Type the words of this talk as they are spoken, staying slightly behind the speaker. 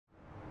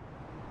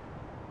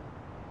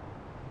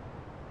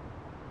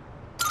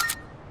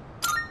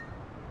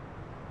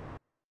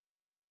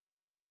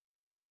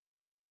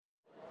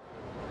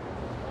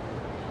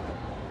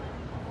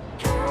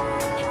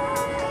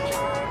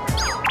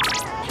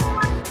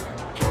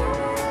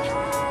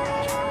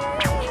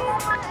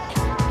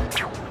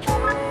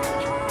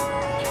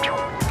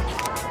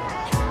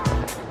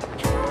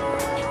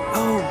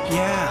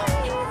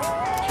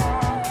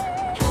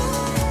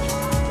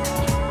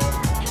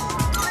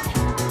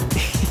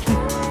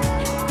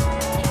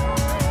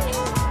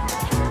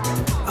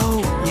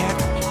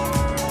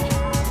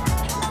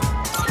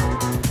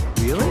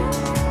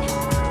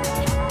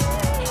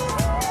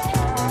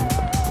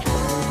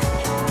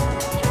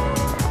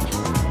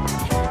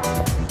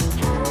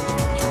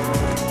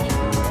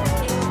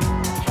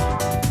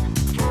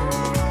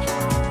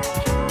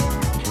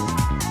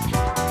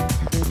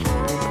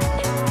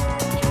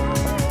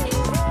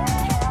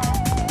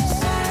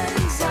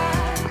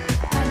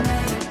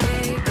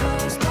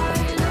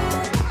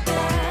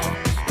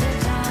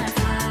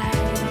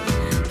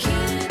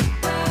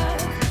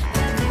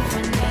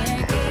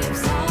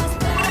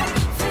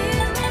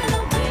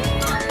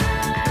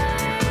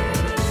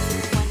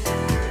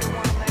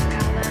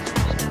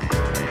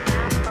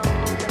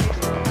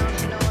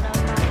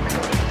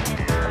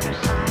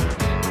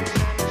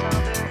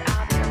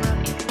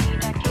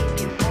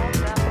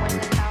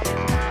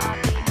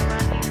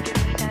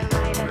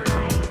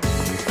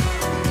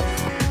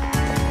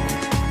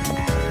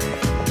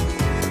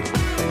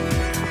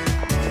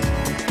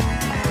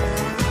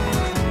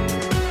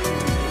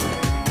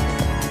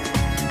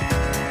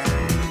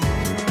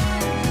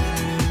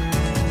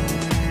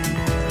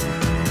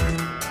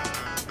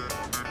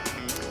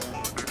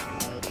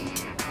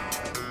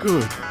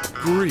Good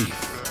grief.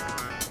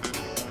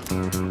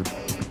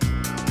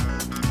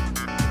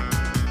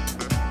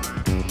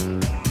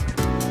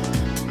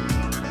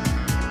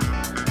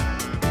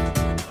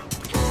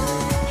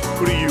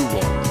 What do you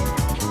want?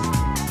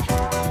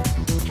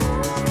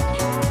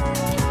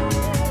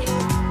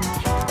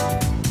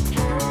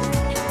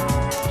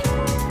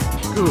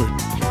 Good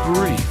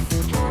grief.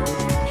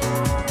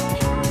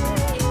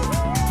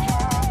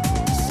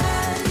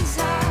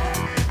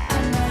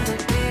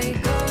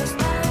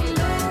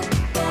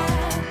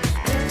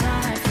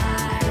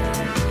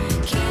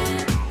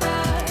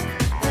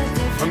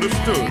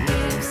 Understood.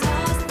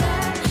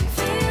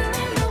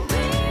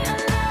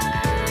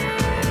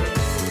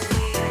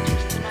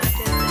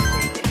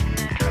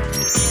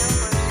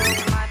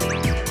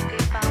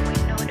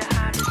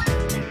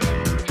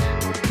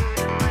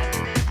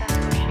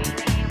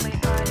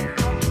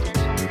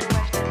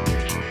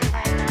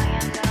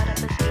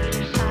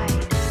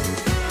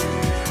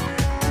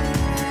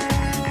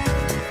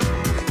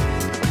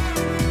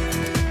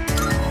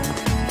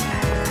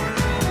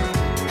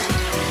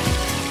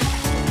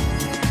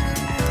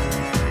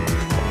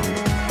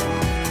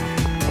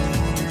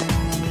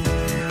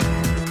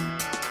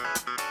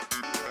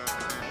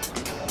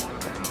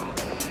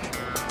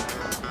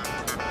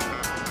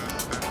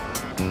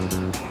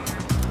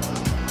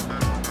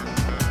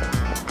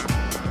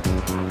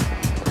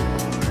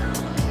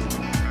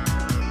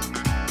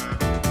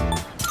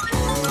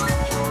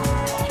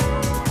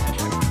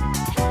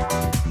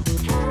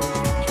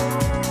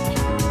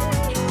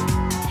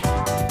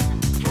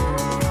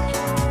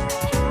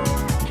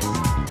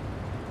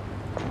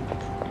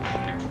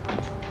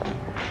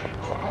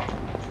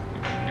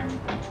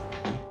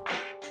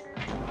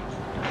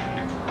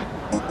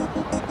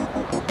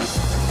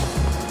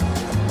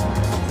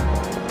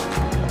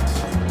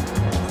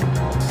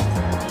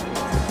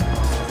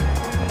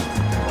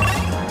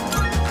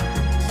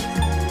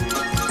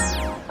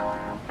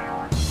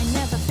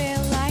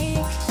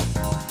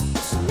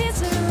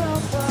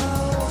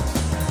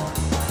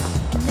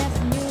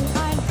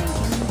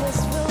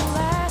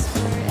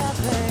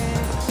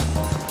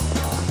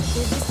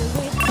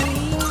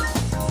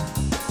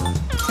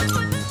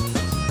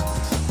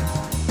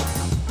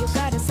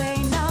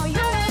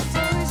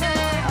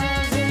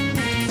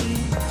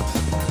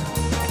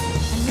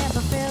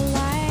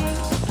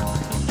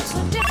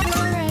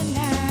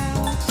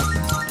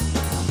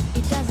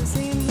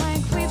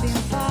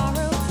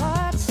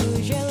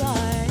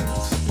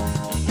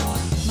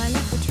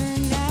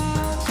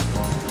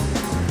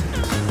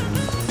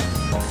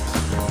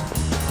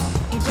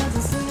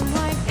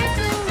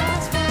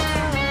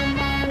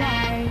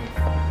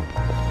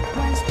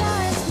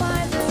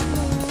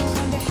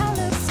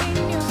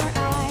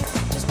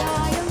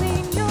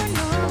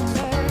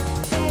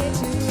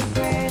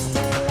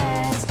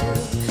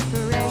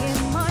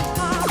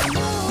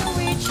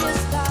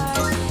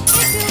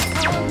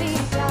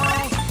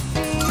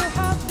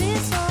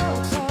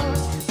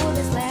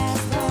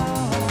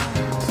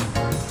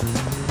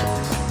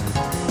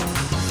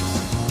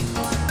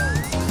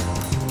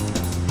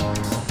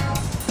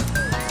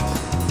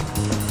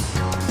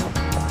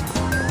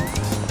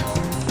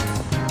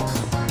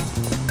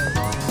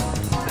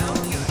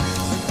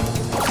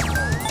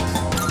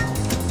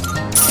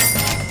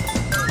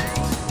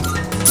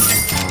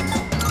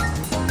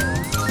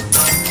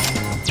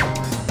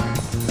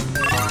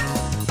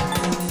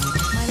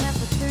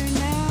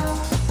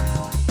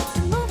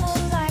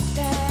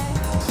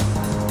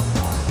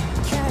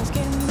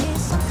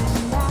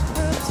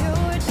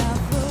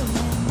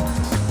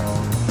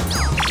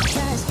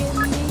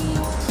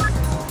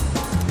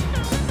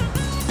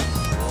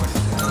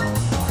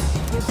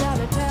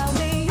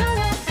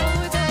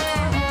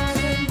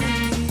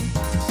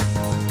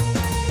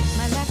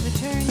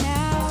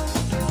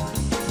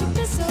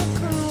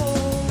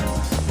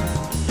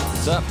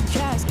 What's up?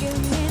 Just give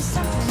me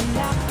something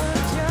that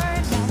proves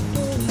you're not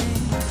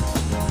fooling.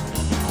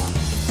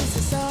 This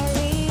is so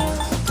real.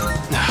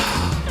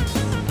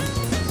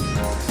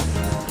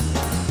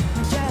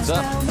 Just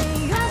tell me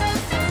you're the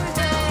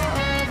further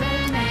over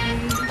me.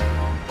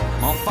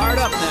 I'm all fired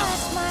up now.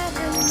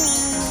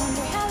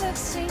 The hell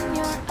looks in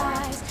your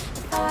eyes.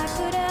 If I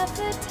could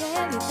ever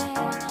tell you that.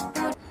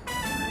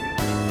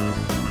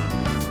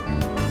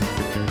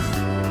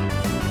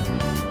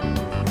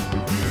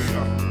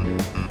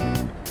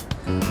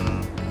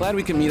 Glad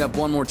we can meet up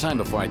one more time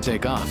before I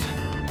take off.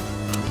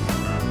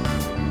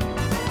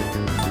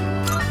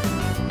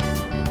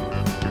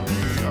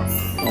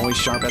 Always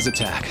sharp as a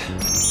tack.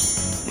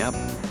 Yep.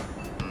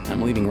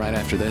 I'm leaving right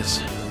after this.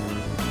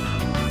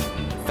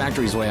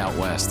 Factory's way out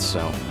west,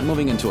 so I'm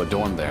moving into a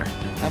dorm there.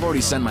 I've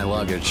already sent my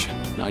luggage.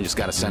 Now I just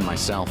gotta send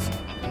myself.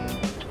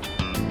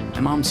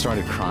 My mom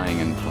started crying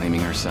and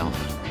blaming herself,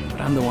 but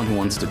I'm the one who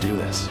wants to do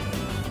this.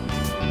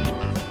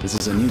 This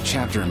is a new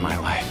chapter in my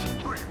life.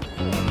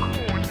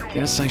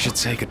 Guess I should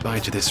say goodbye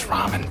to this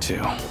ramen,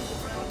 too.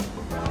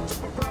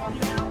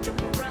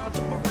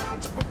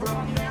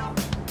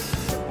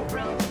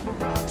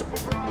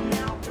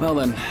 Well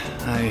then,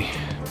 I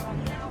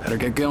better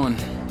get going.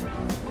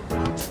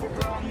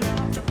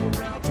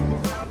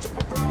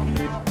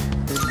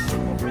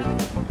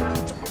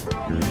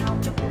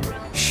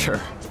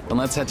 Then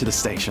let's head to the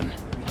station.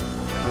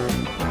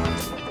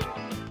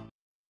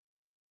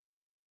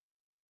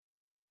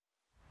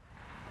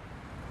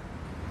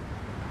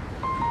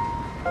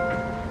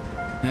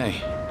 Hey.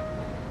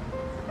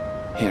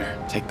 Here,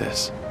 take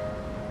this.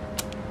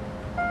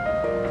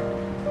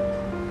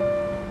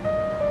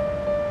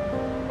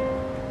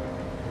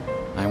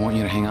 I want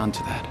you to hang on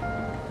to that.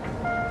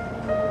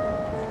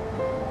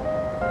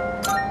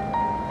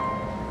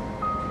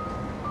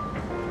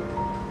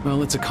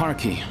 Well, it's a car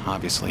key,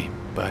 obviously,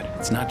 but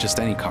it's not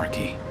just any car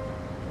key.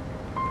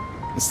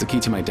 It's the key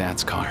to my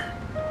dad's car.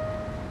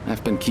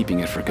 I've been keeping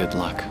it for good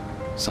luck.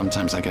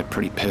 Sometimes I get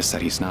pretty pissed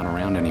that he's not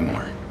around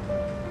anymore.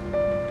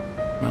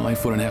 My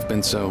life wouldn't have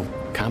been so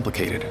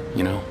complicated,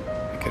 you know?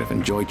 I could have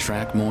enjoyed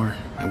track more.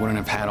 I wouldn't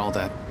have had all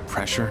that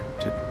pressure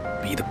to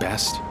be the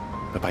best.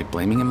 But by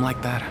blaming him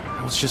like that,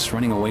 I was just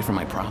running away from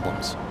my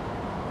problems.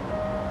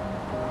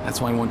 That's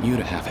why I want you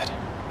to have it.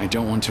 I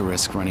don't want to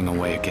risk running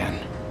away again.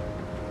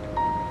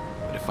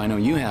 But if I know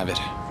you have it,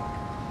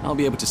 I'll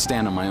be able to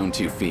stand on my own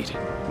 2 feet.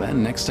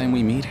 Then next time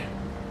we meet,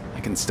 I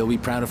can still be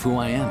proud of who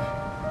I am.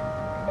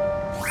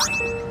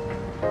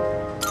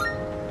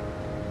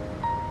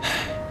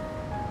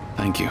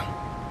 Thank you.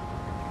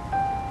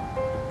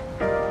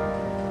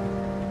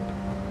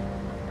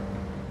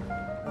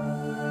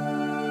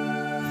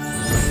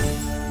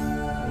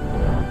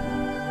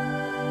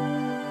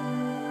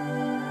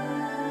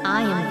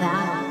 I am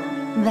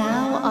thou.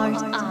 Thou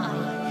art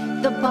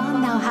I. The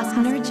bond thou hast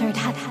nurtured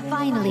hath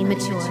finally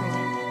matured.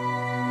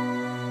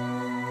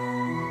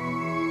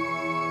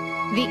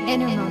 The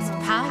innermost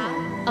power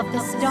of the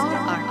star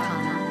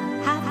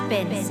arcana hath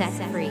been set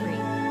free.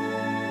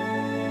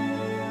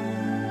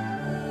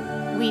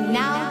 We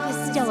now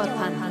bestow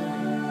upon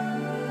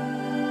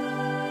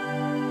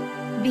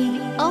thee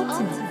the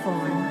ultimate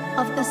form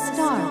of the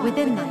star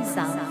within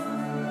thyself.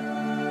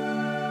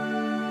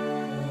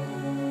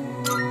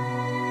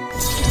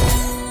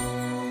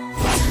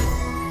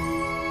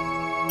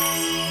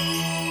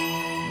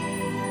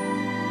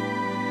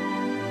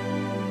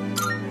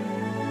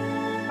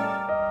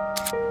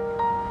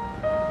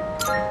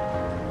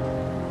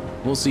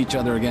 We'll see each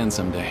other again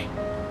someday.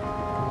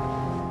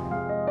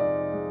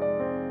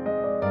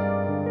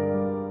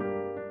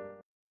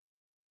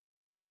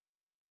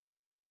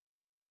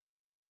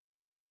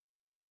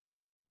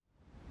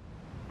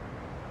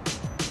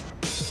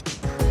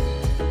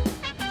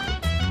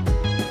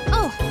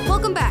 Oh,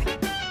 welcome back.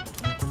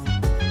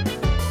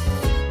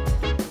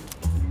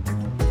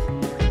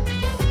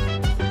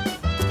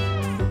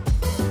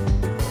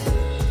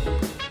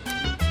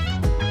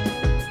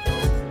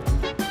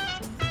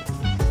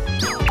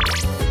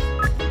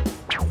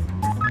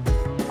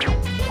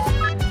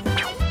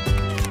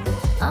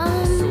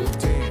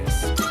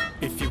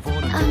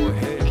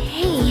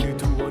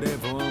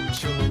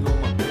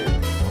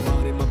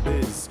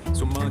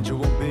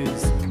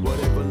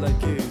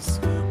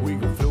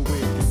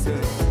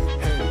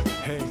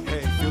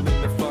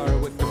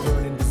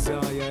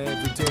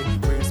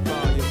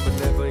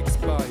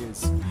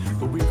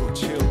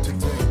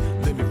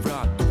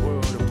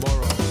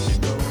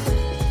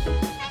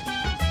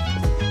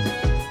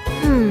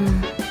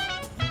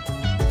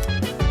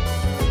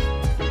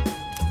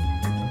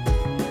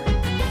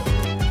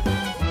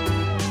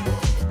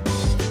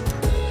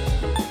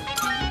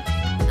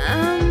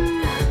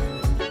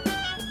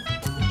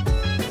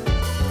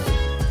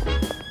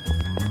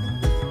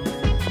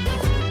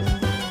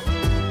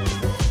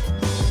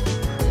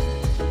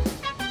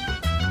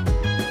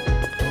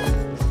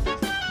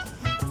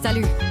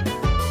 Salut.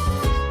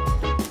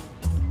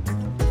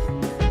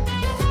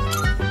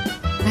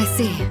 I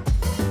see.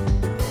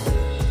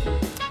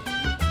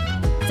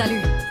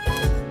 Salut.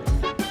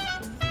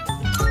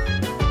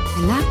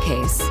 In that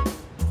case...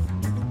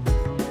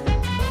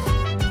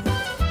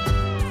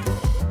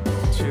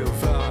 Chill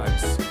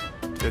vibes.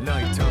 The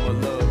nighttime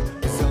of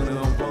love is on and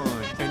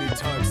unwind.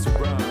 Anytime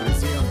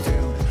surprise. Yeah, I'm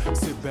down.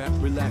 Sit back,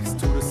 relax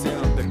to the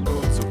sound that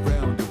goes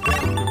around and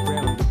round and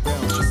round and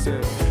round. She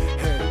said,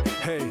 hey,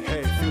 hey,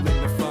 hey,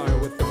 feeling the fire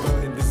with the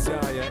burning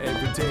desire.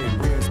 Every day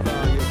we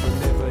inspire, but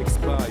never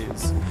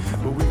expires.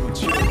 But we gon'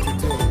 chill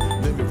today.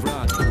 Let me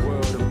rock the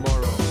world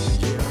tomorrow.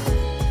 Yeah.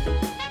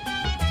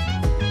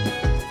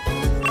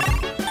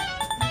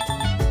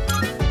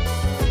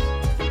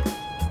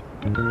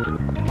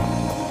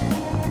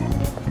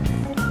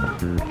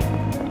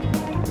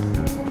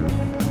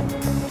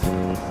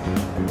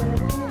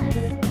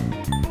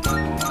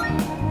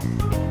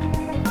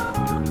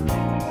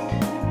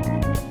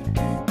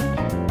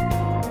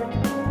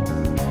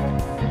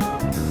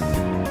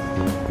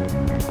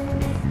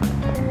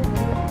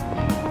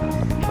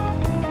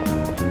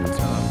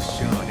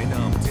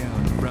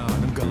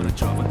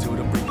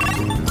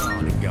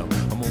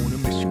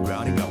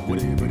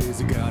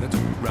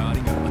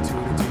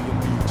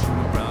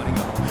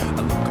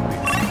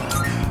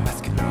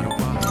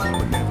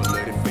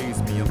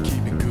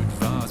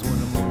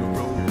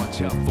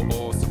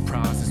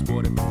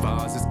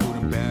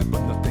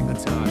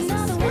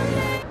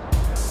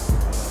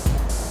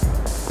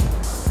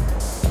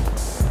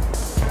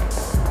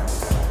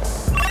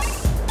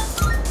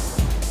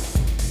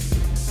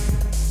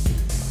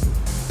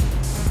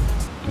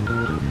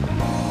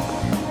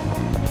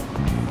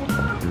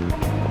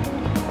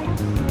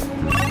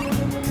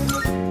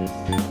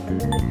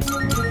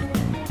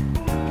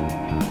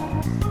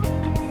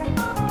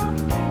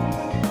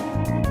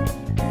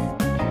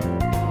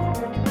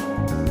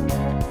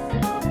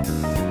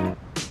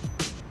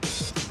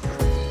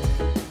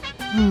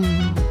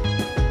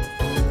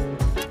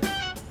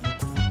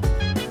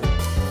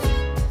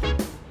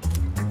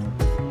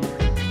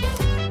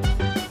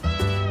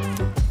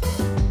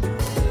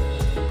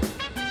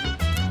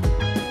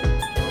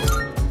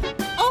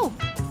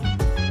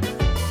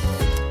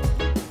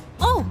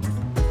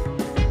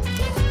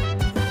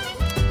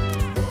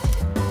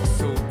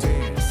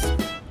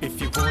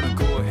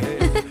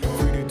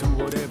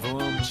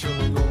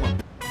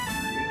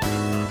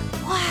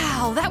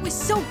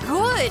 so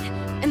good!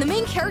 And the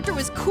main character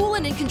was cool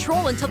and in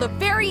control until the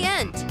very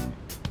end.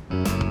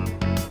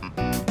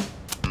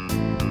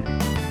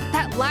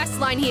 That last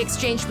line he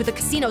exchanged with the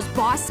casino's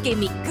boss gave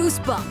me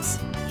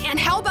goosebumps. And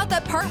how about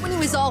that part when he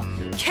was all,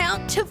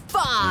 count to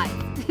 5?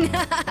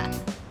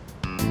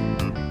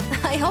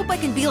 I hope I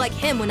can be like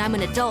him when I'm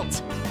an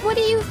adult. What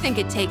do you think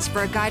it takes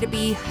for a guy to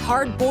be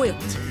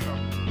hard-boiled?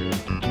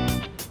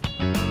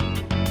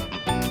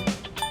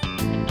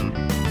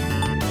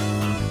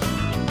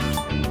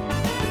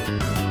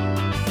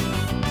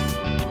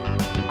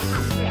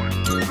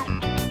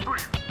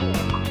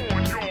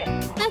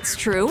 That's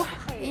true.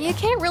 You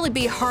can't really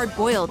be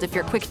hard-boiled if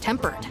you're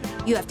quick-tempered.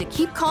 You have to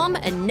keep calm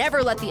and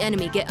never let the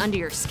enemy get under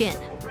your skin.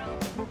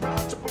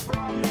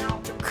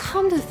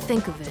 Come to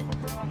think of it,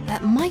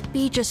 that might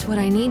be just what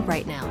I need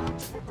right now.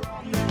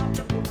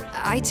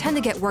 I tend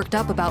to get worked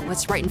up about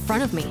what's right in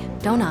front of me,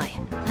 don't I?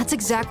 That's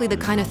exactly the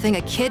kind of thing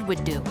a kid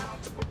would do.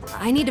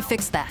 I need to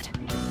fix that.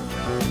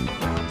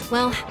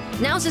 Well,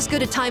 now's as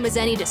good a time as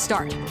any to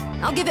start.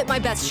 I'll give it my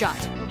best shot.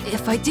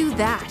 If I do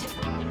that,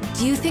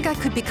 do you think I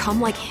could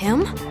become like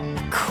him?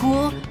 A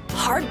cool,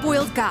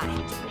 hard-boiled guy,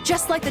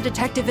 just like the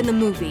detective in the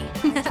movie.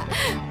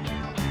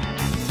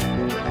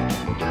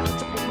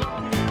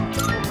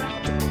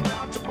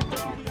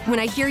 When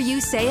I hear you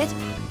say it,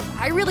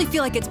 I really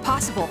feel like it's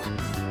possible.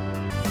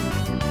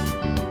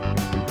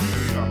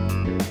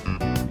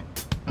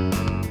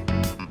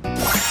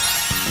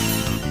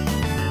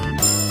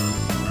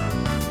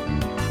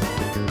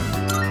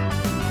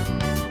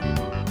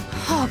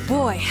 Oh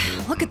boy,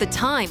 look at the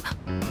time.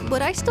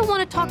 But I still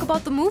want to talk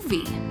about the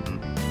movie.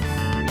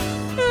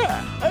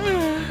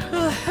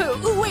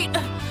 Wait,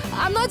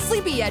 I'm not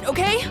sleepy yet,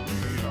 okay?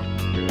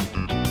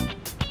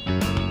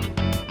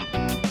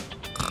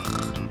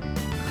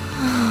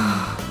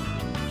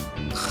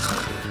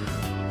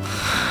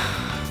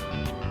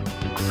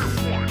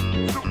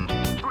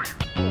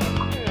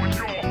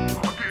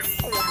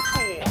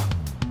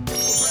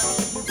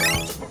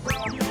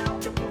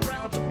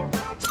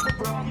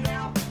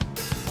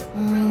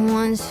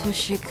 Ones who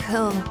should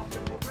kill,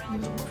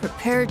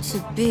 prepared to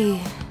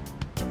be.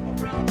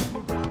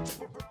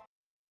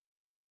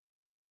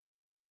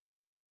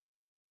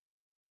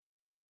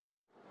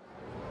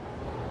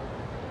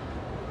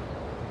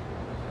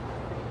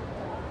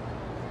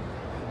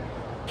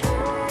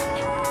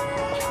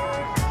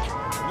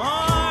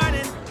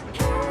 Morning.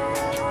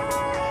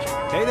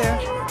 Hey there.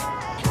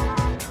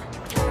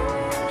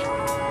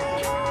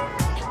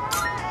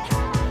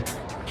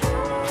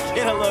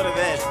 Get a load of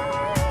this.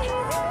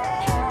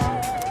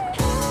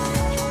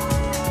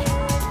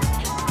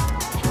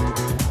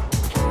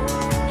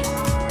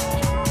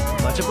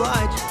 Much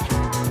obliged.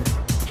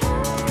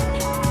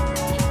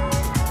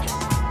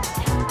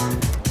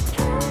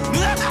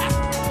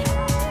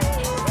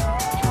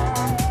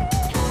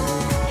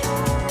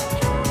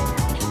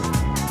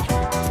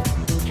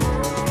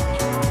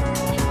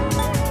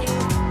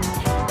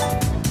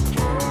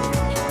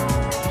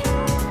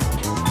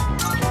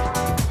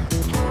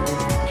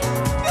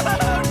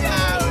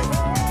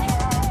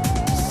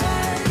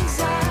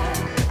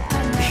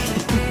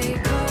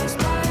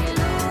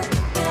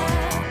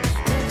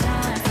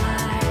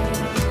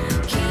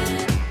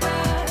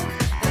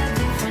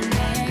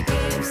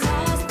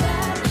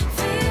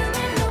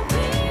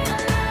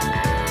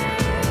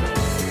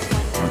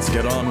 Let's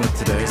get on with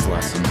today's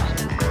lesson.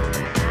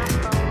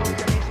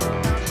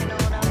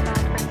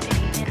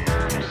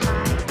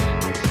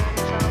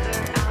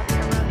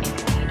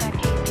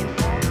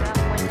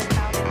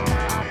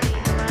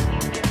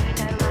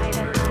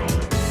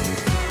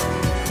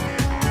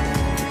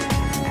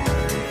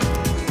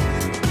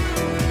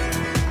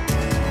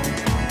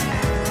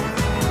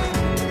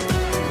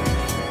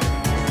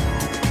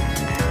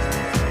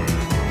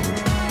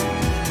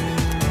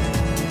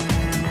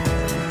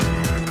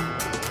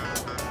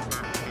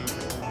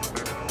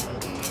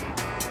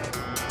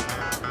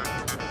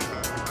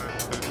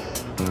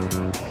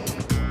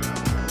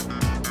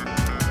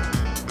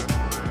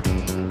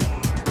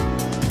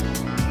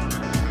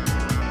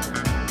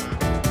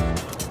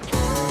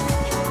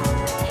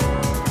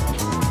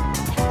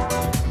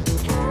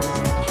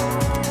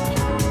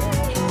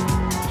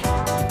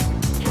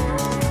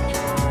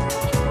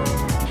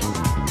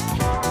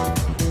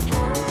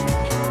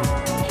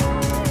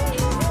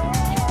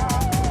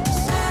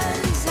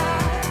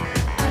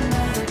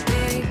 Another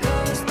day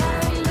goes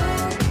by,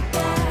 look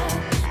at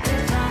the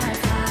time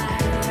fly.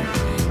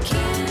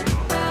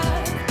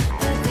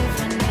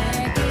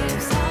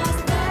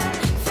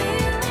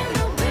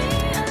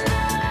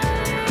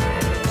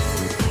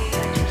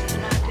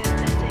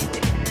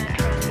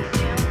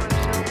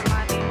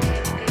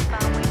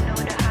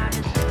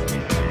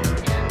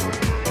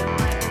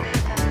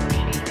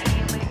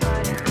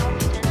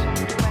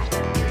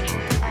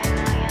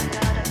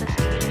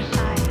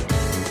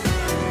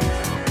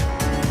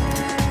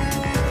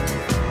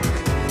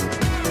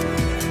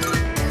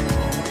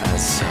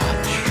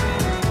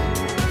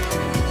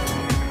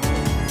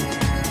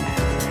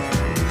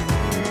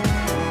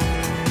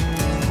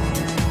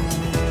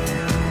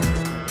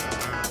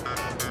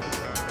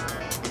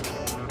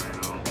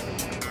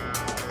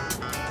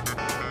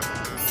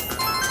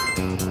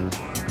 There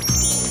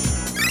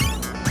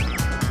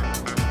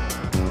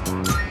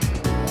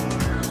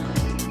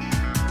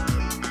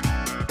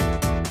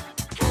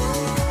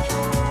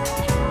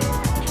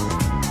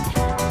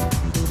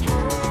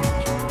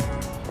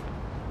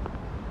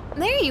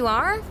you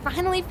are.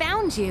 Finally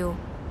found you.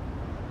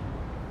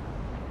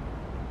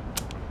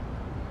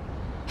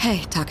 Hey,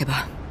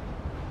 Takeba.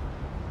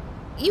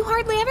 You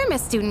hardly ever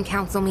miss student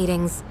council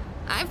meetings.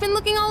 I've been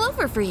looking all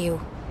over for you.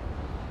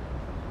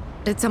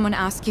 Did someone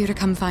ask you to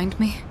come find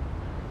me?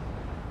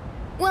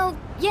 Well,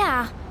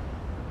 yeah.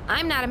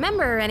 I'm not a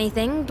member or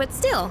anything, but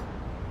still.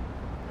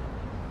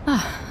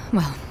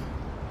 Well,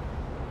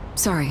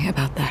 sorry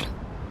about that.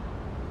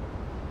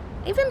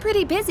 You've been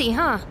pretty busy,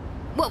 huh?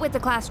 What with the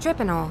class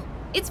trip and all.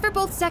 It's for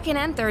both second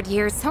and third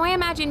years, so I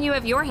imagine you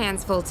have your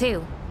hands full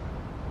too.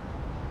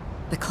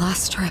 The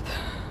class trip.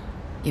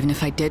 Even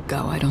if I did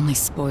go, I'd only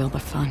spoil the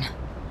fun.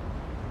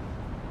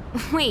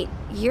 Wait,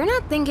 you're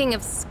not thinking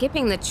of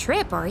skipping the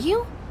trip, are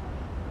you?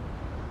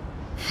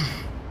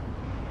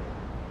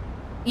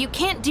 You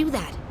can't do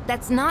that.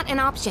 That's not an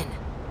option.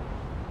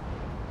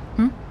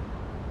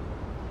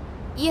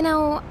 You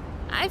know,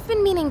 I've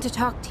been meaning to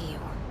talk to you.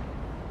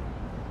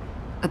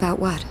 About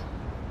what?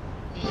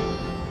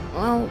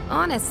 Well,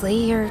 honestly,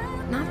 you're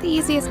not the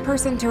easiest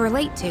person to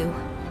relate to,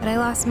 but I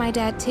lost my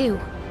dad too.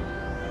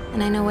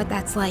 And I know what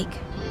that's like.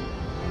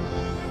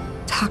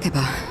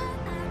 Takeba.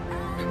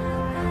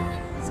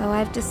 So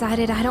I've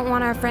decided I don't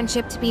want our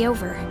friendship to be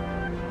over.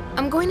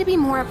 I'm going to be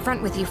more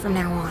upfront with you from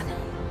now on.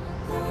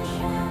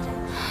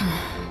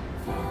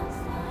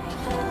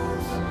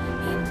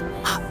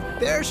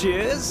 There she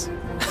is.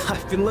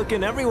 I've been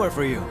looking everywhere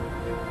for you.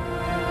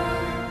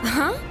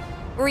 Huh?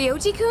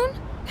 Ryoji-kun?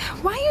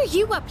 Why are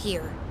you up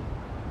here?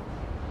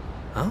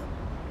 Huh?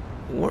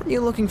 Weren't you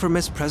looking for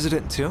Miss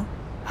President too?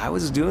 I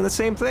was doing the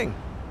same thing.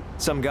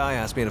 Some guy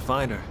asked me to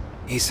find her.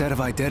 He said if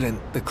I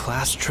didn't, the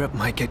class trip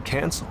might get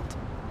canceled.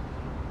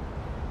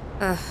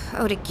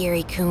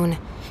 Odagiri-kun.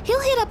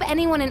 He'll hit up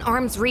anyone in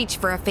arm's reach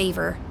for a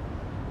favor.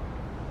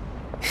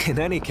 In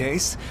any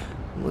case,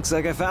 looks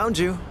like I found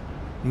you,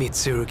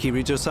 Mitsuru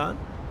Kirijo-san.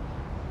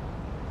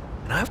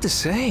 And I have to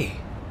say,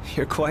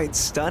 you're quite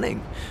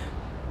stunning.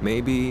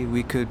 Maybe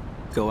we could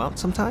go out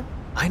sometime?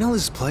 I know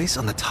this place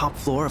on the top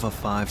floor of a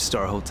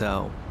 5-star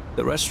hotel.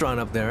 The restaurant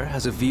up there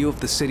has a view of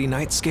the city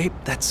nightscape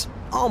that's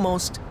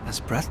almost as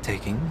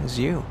breathtaking as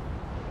you.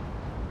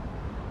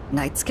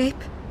 Nightscape?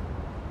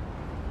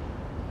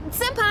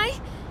 Senpai,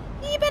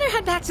 you better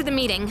head back to the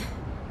meeting.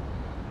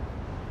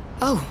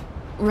 Oh,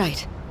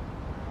 right.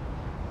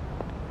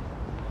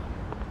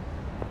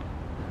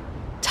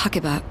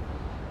 Takeba,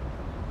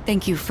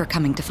 thank you for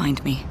coming to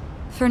find me.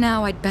 For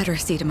now, I'd better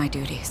see to my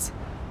duties.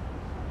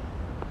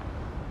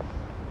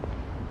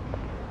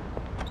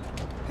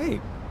 Hey,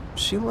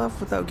 she left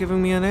without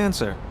giving me an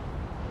answer.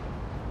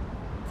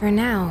 For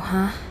now,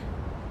 huh?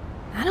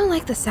 I don't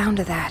like the sound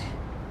of that.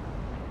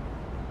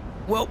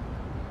 Well,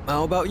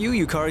 how about you,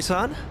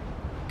 Yukari-san?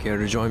 Care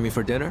to join me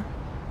for dinner?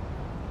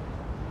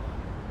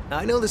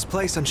 I know this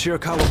place on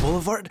Shirakawa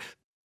Boulevard.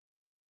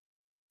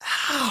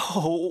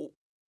 Ow!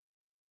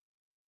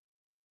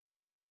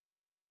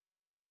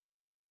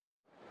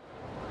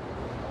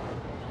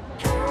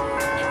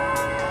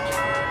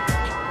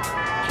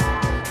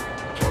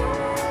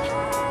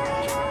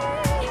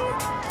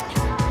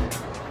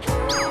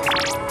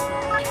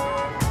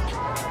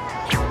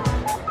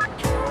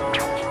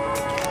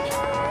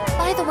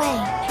 By the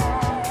way,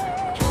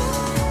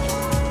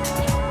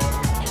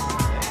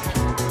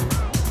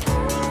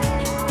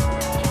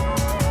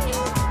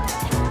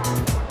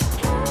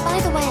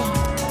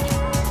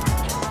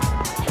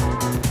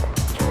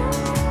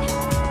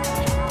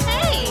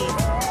 Hey!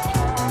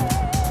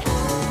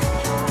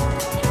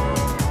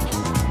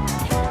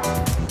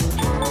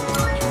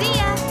 See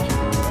ya!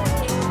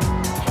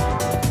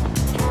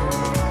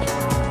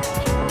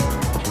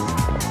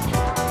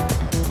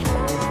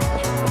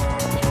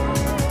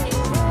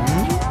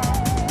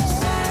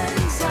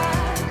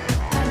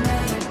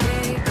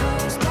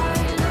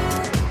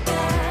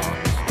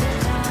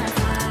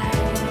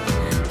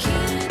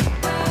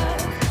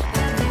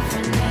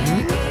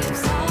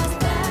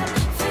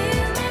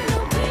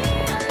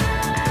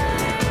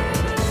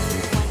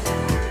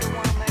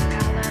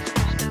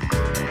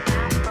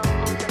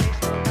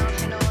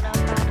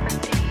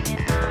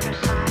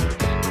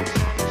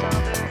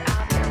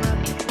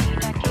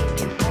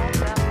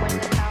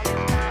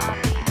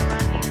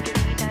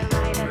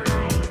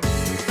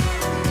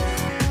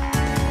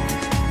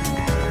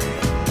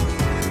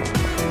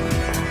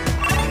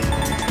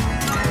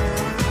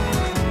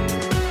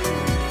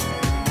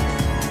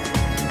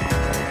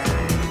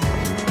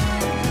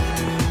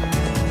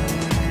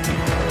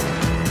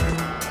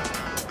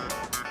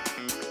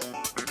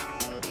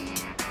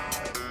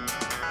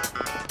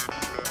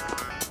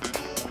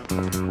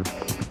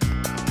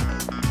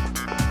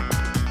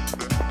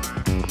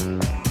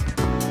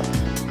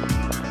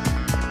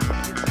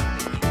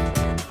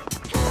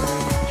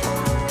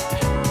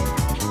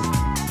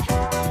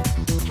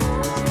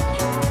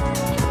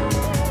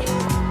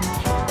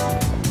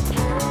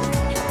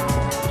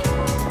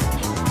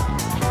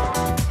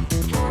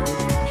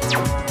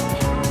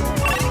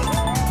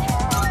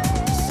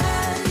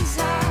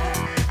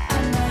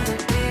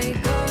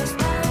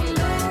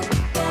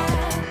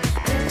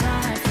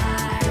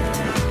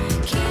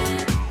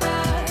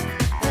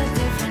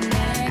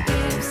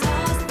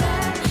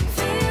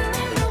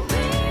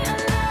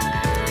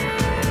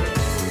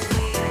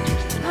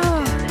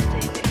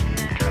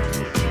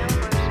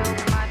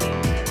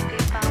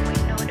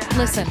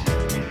 Listen.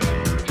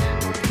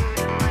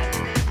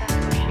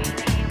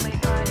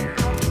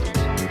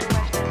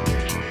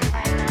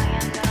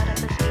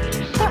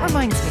 That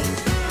reminds me.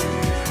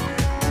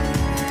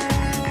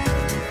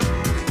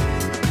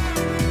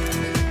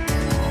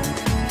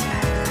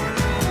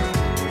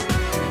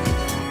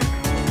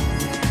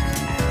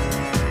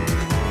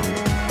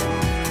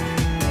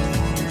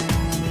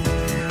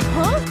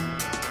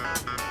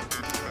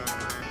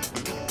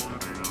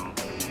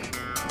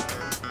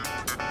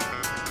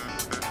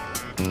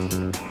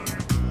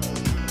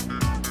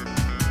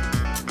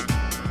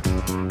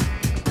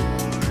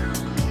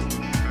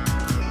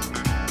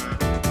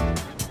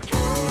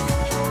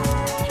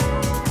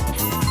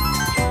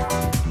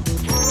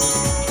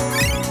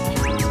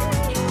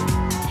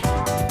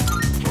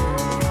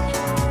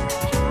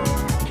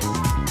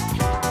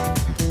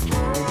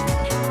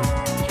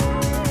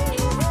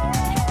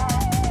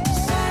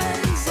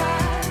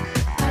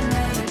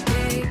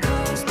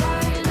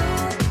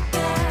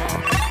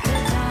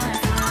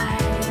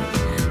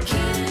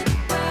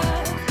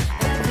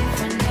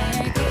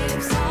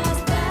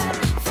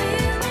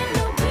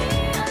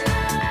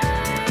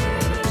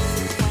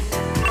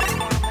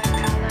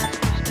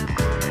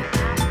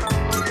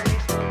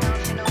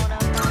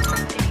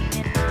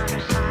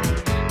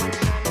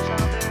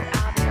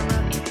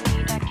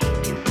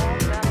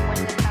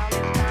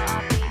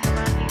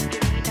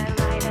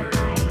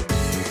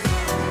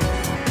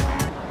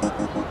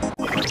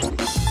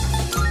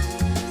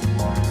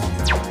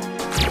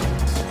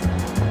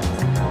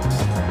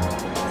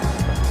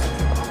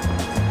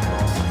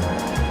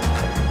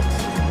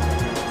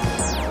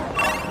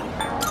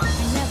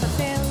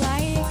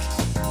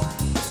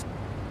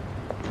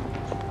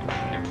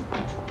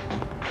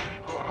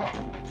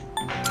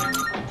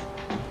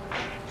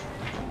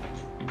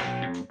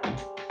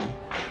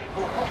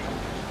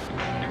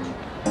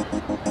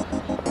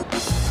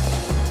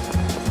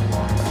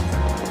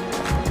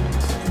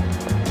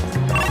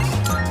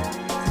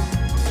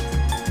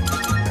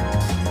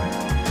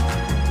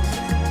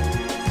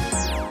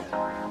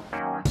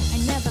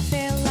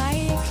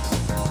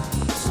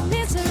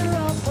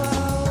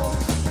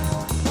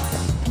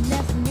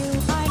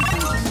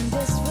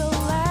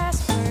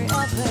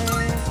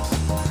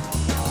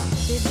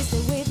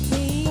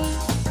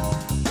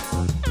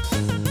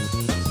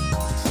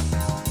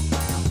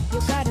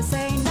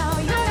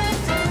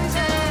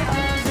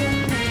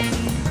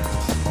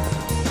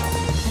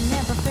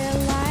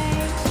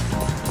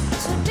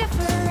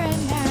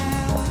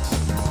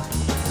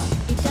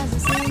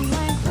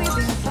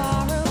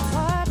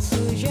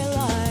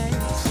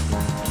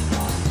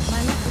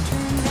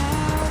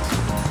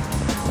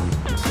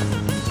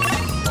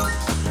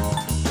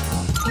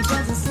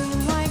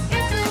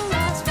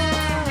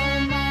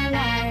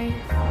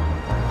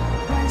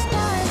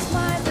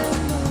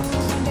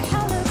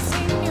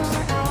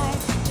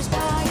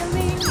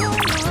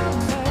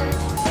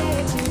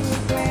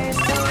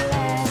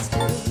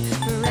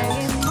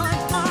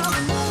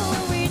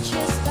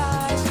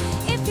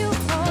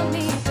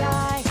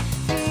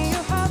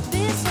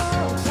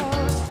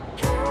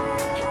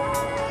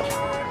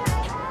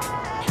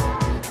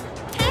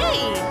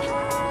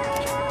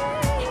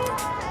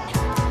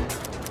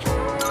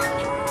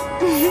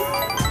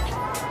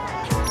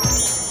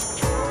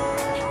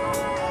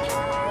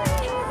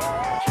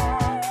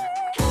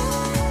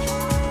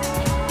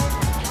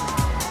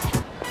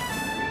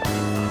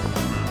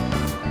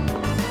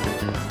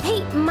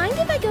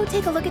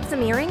 Take a look at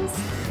some earrings?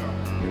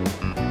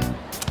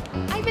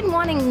 I've been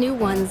wanting new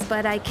ones,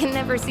 but I can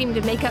never seem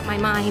to make up my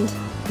mind.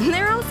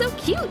 They're all so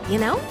cute, you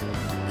know?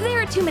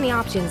 There are too many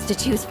options to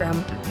choose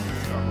from.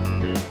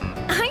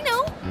 I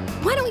know!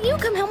 Why don't you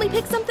come help me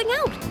pick something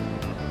out?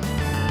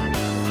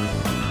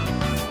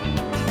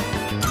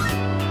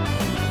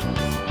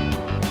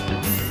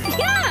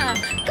 Yeah!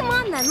 Come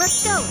on then,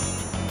 let's go!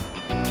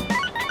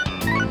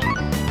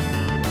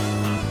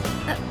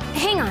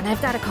 Hang on,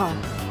 I've got a call.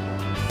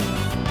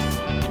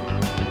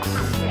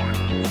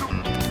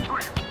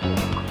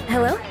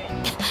 Hello?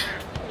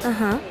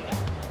 Uh-huh.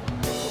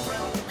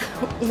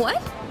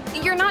 What?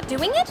 You're not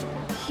doing it?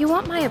 You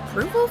want my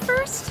approval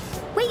first?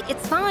 Wait,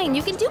 it's fine.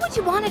 You can do what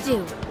you want to do.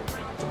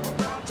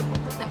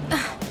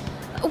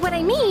 What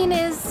I mean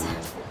is,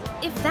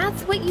 if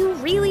that's what you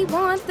really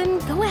want, then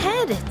go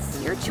ahead.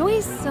 It's your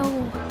choice, so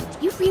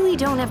you really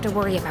don't have to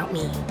worry about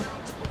me.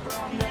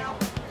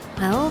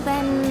 Well,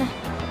 then,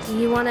 do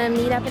you want to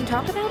meet up and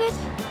talk about it?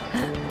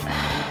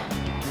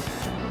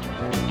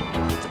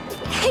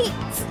 Hey,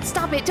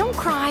 stop it. Don't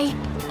cry.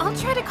 I'll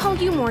try to call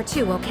you more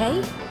too,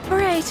 okay? All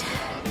right.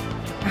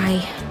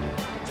 Bye.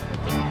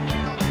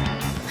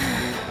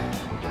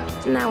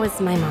 That was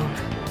my mom.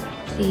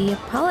 She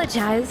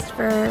apologized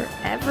for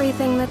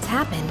everything that's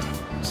happened.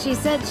 She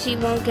said she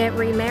won't get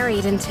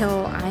remarried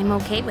until I'm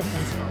okay with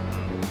it.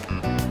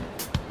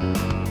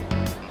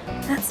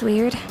 That's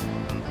weird.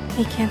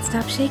 I can't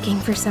stop shaking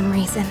for some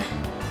reason.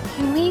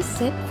 Can we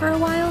sit for a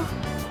while?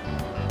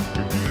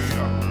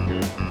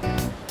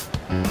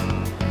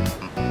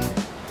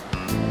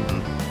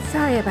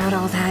 Sorry about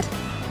all that.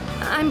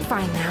 I'm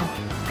fine now.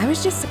 I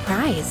was just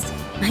surprised.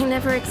 I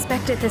never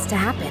expected this to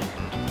happen.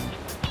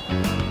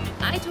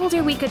 I told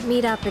her we could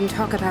meet up and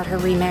talk about her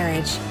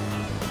remarriage.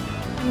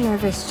 I'm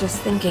nervous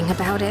just thinking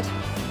about it.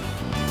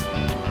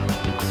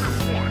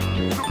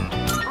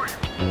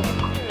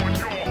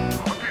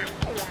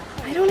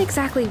 I don't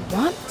exactly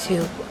want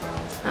to.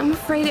 I'm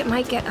afraid it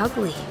might get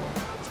ugly.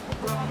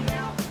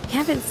 We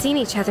haven't seen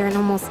each other in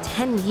almost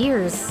 10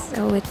 years,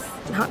 so it's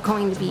not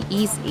going to be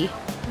easy.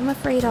 I'm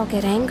afraid I'll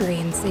get angry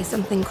and say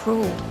something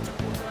cruel.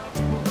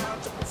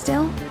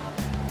 Still,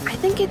 I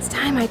think it's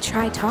time I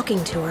try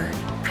talking to her.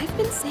 I've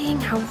been saying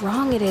how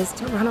wrong it is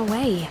to run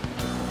away,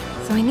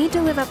 so I need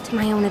to live up to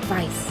my own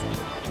advice.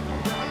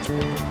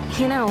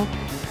 You know,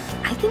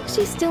 I think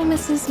she still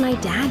misses my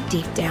dad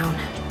deep down,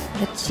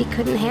 but she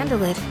couldn't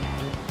handle it.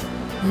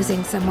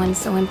 Losing someone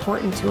so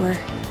important to her.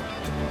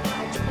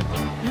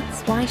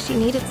 That's why she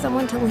needed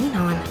someone to lean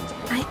on.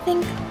 I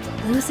think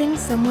losing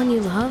someone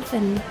you love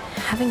and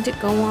having to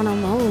go on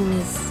alone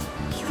is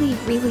really,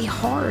 really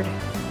hard.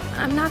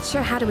 I'm not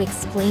sure how to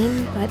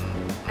explain, but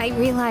I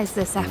realized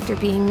this after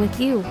being with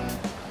you.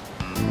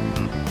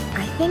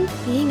 I think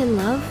being in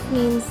love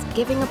means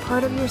giving a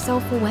part of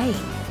yourself away,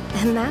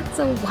 and that's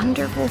a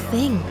wonderful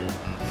thing.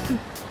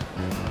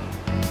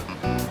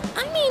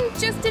 I mean,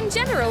 just in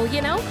general,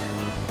 you know?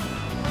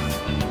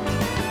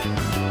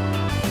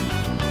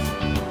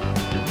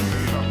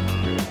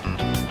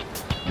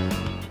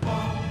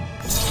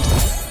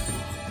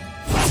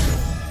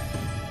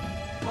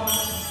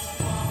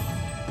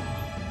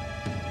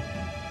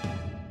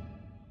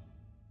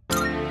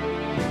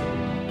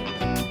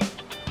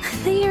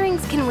 The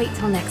earrings can wait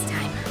till next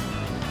time.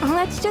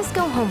 Let's just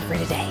go home for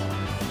today.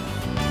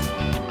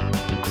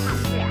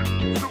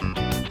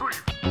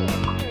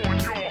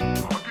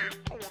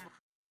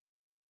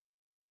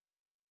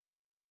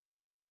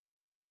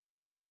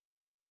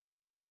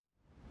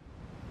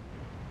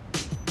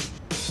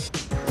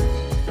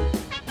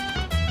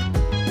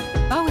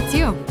 Oh, it's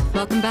you.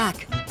 Welcome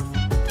back.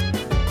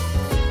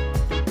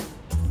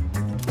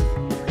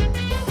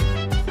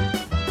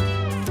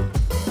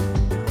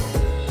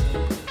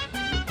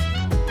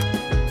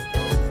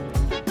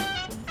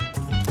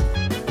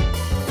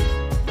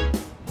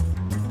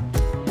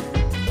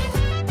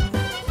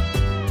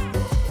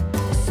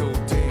 So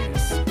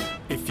dance,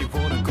 if you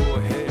wanna go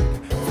ahead.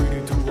 Free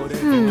to do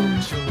whatever.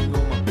 I'm chilling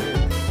on my bed.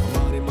 I'm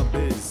minding my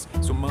biz,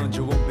 so mind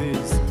your own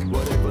biz.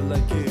 Whatever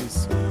like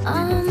is.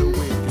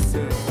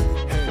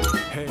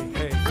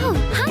 Oh,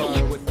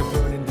 hi! With the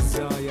burning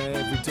desire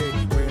every day.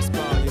 We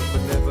inspire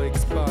but never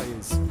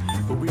expires.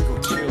 But we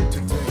gon' chill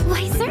today.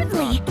 Why,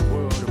 certainly. Rock the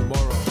world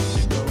tomorrow,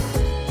 you know.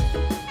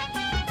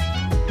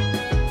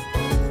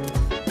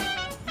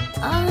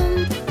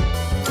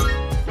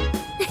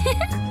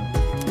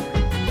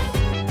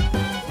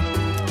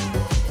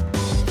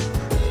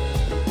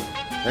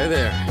 Hey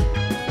there.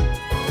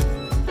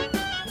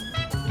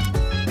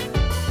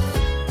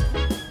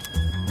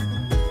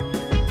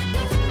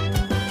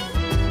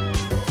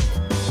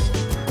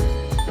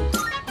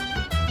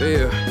 See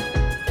you.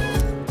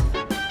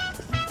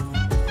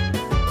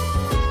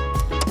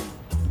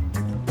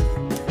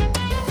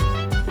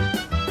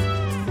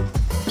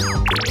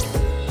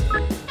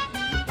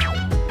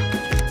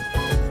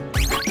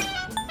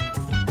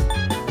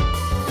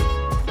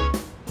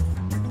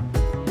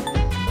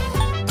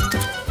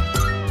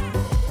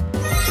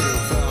 Chill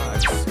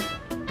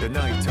vibes. The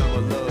nighttime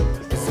of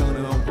love, the sun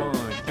and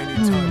unwind.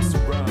 Anytime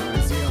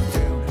surprise, yeah, I'm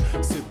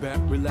down. Sit back,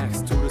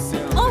 relax to the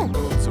sound that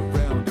goes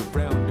around,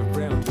 around,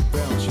 around,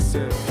 around. She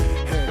said,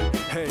 hey,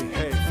 hey,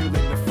 hey,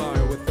 feeling the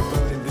fire with the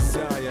burning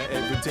desire.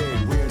 Every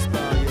day we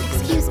inspire, but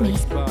Excuse never me.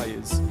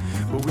 expires.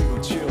 But we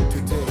gon' chill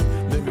today,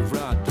 let me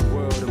rock the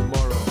world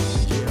tomorrow.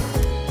 Yeah.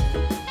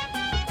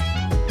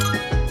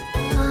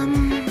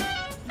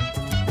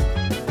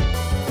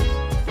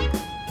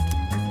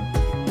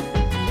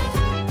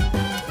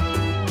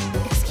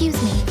 Excuse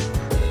me.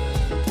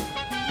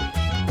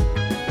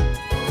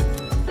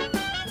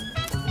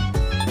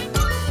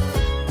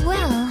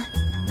 Well,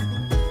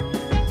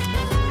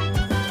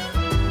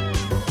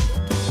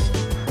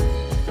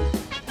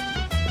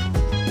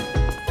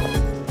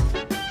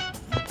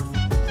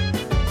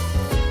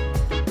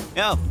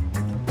 Yo.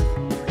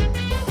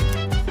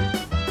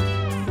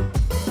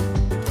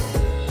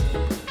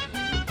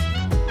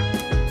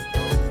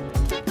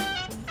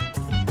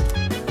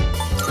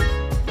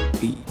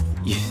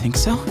 You think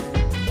so?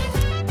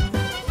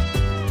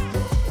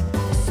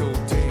 So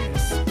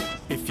dance,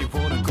 if you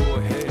wanna go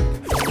ahead.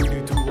 Free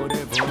to do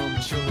whatever,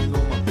 I'm chilling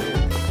on my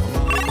bed.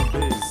 I'm minding my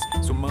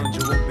biz, so mind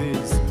your own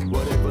biz.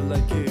 Whatever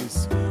like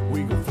is,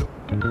 we gon' flow.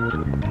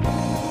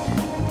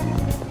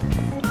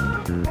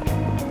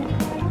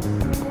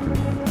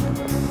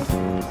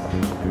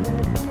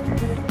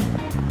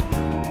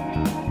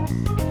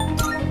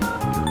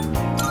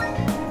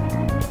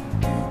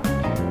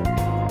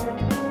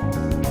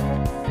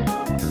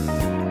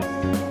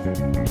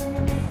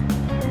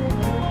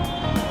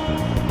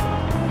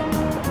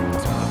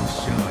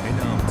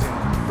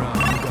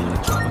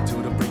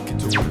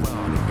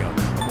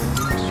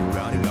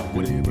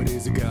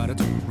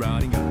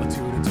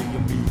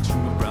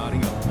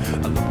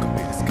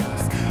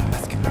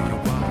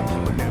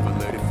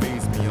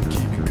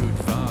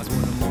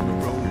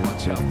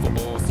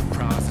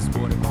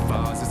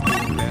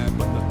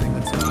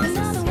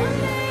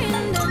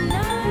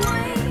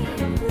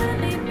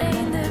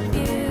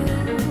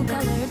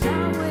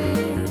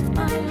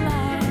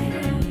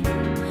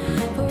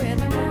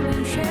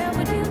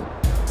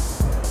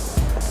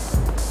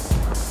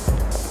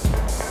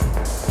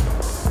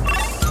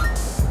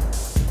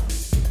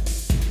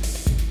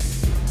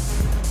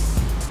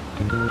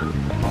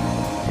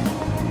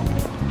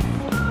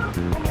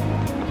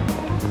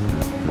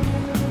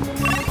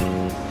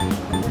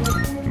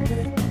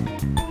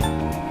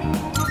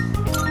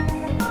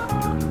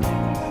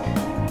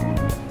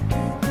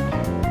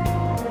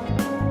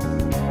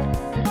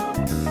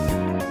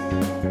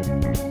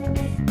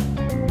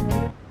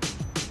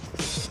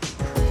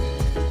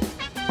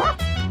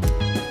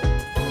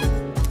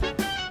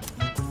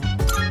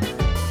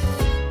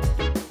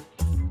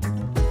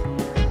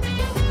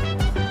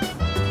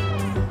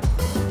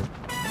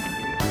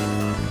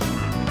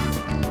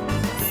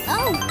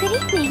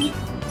 evening.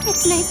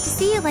 It's nice to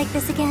see you like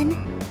this again.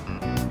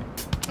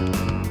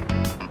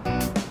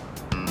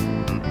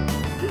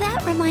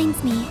 That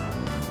reminds me.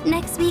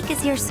 Next week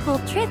is your school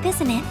trip,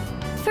 isn't it?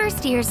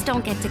 First years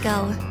don't get to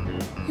go.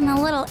 I'm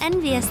a little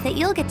envious that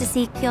you'll get to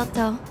see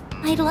Kyoto.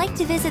 I'd like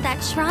to visit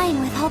that shrine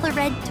with all the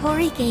red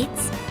torii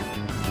gates.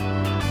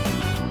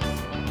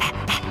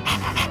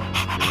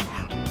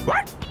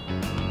 What?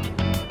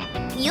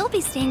 You'll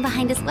be staying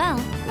behind as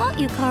well, won't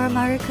you,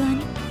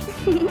 Koromaru-kun?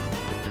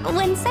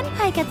 When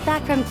Senpai gets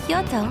back from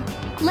Kyoto,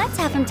 let's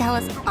have him tell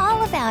us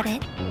all about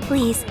it.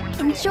 Please,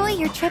 enjoy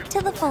your trip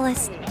to the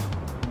fullest.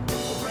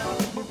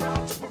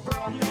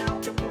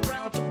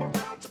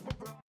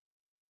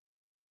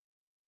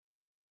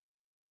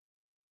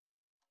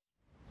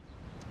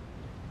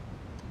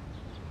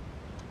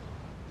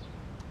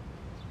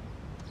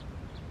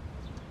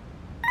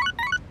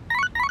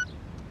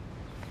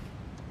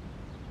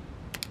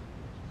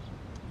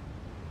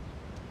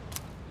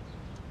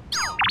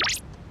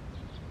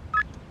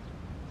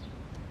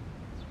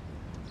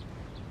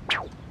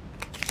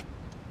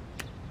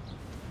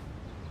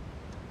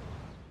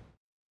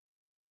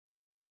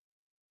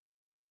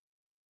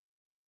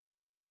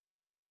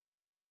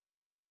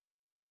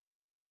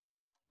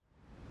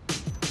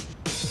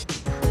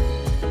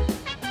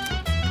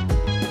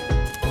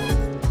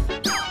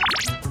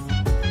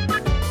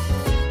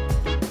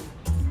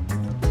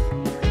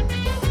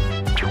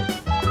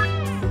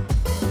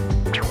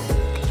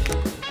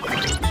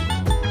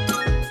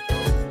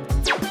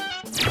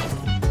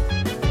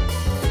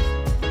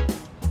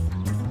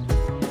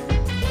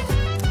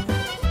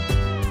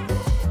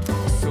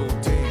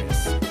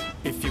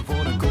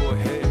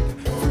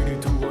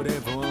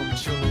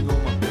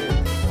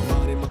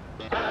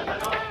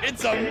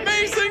 It's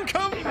amazing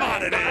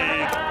commodity!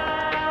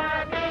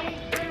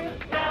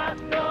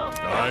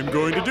 I'm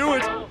going to do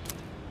it!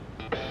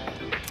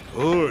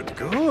 Good,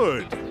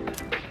 good.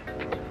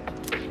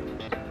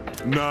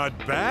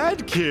 Not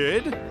bad,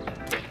 kid.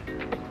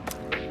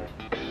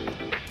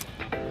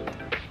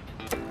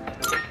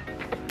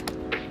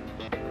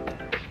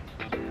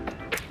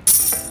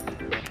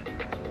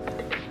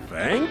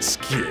 Thanks,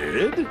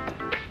 kid.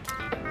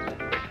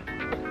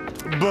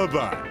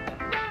 Bye-bye.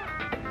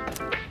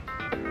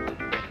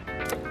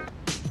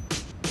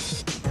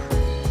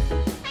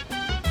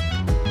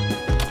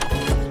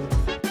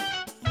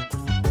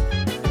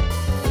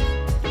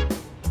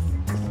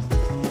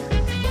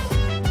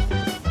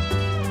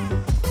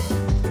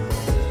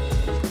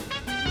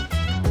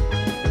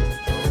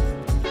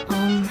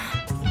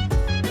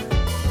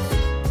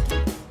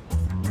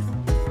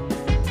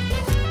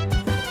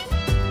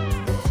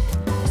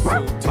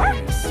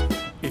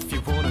 If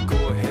you wanna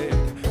go ahead,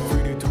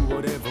 free to do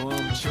whatever.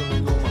 I'm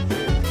chilling on my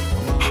bed.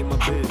 I'm out in my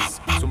biz,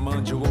 so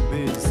mind your own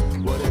biz.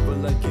 Whatever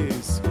like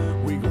is,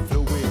 we gon'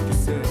 flow with the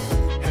set.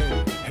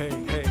 Hey, hey,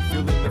 hey,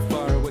 feeling the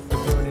fire with the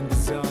burning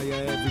desire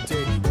every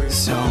day.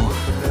 So,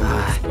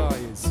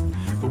 expires,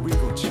 but we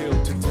gon'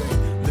 chill today.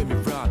 Let me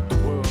rock the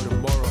world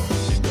tomorrow,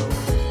 you know.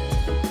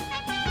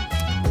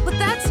 But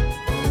that's...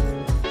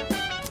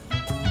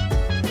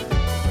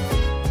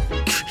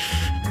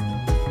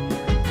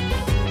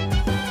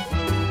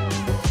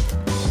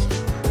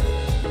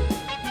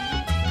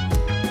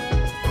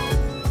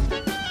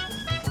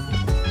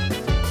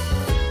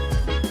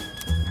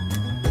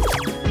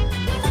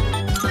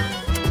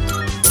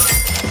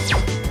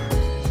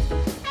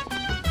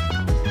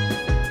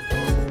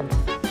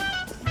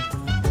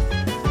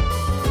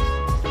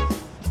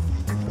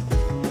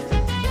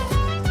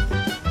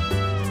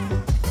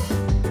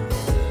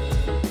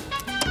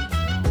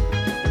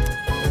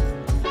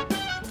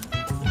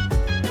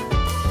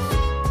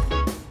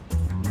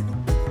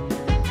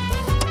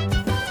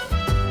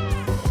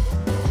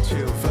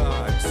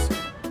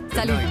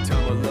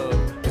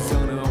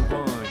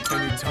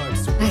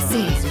 I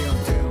see.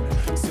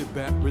 Sit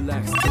back,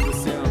 relax to the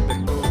sound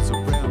that goes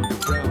around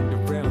and round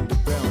and round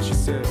and round. She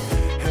said,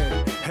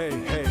 hey, hey,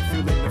 hey,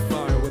 feeling the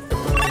fire with the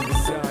burning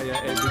desire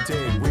every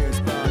day. We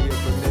inspire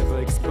but never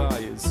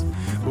expires.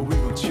 But we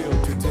gon'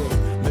 chill today.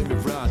 Let me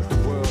rock the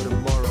world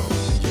tomorrow.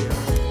 Yeah.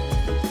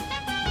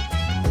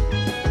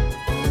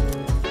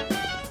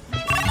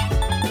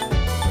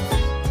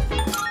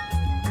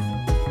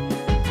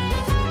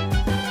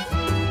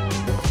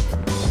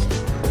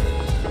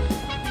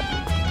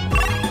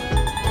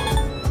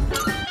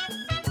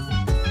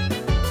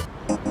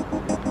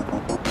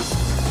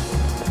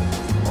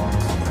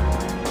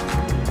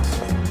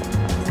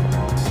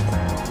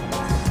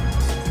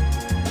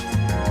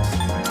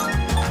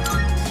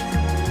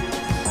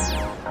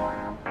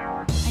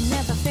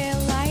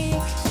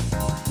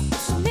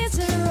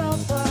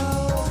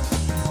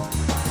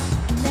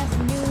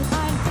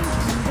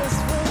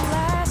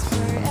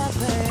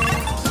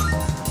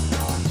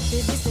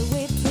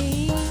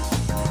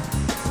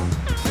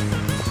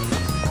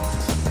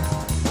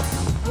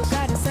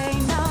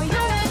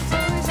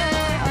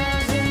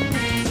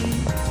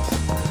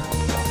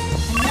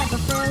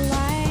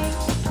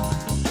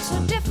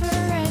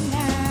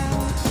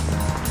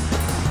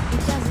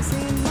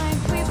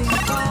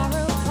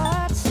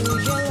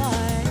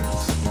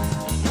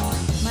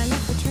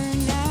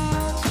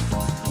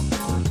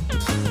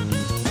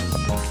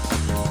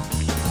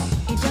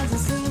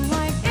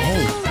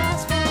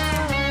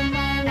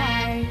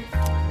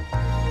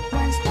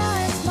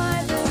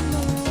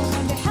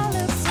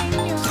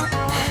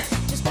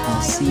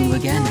 see you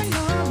again.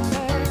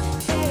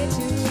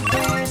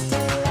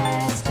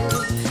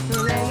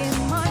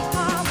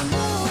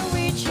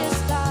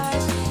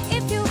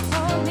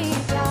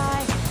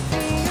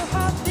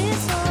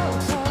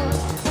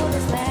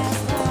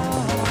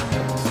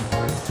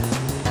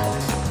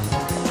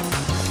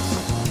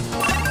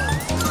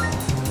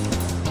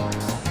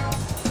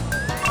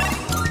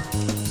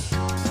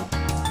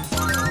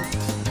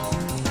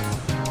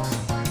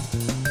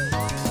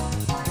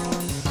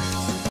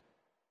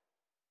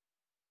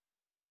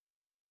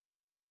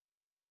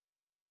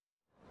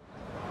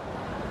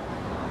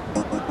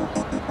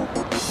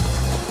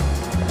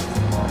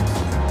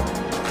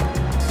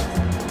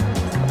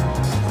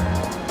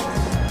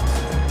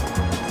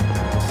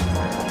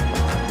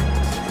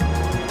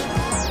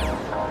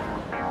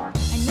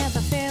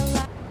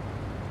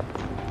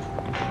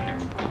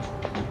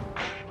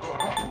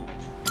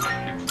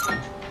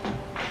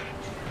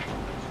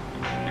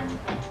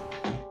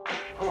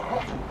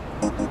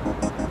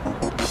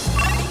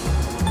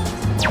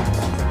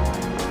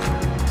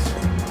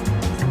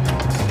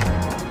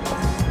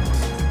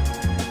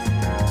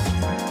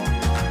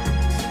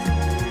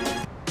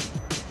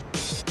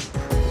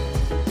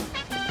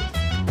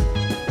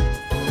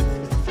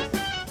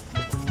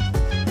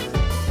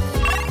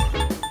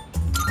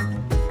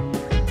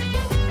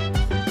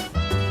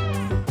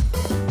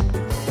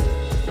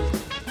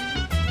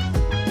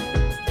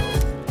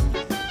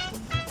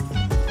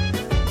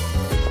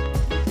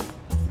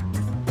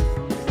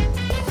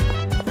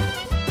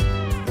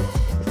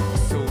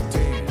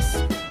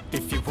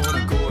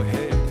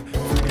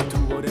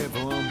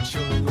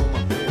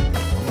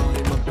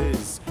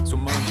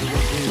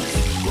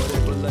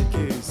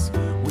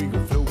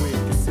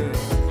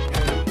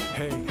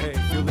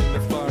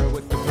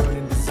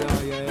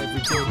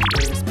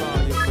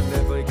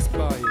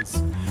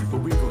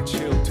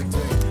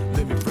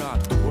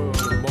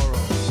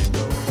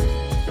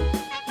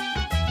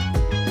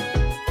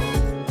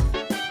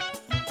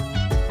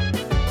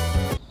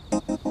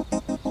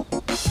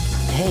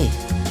 Hey.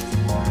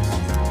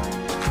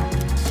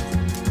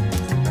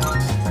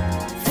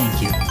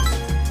 Thank you.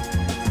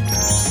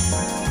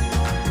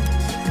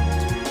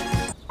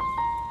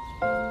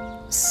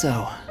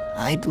 So,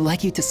 I'd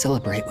like you to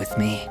celebrate with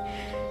me.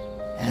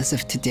 As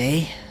of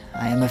today,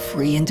 I am a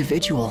free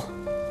individual.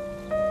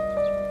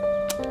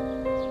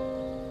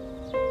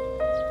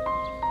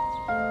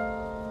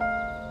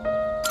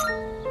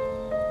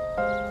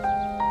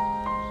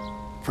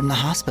 From the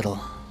hospital.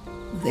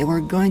 They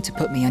were going to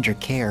put me under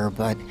care,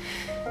 but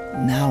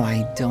now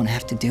I don't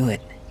have to do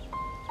it.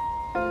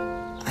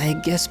 I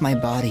guess my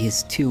body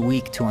is too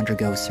weak to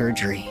undergo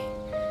surgery.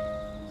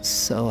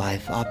 So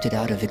I've opted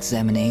out of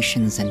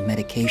examinations and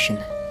medication.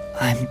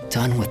 I'm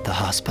done with the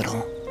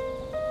hospital.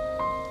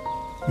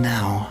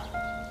 Now,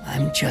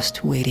 I'm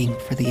just waiting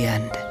for the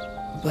end.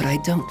 But I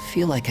don't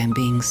feel like I'm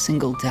being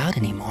singled out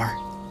anymore.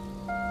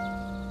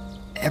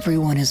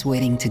 Everyone is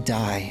waiting to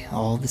die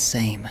all the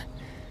same.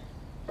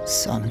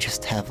 Some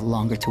just have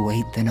longer to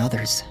wait than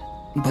others.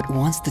 But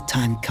once the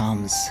time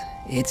comes,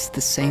 it's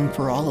the same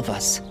for all of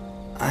us.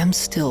 I'm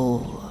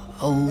still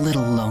a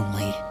little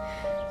lonely,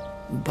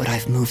 but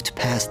I've moved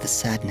past the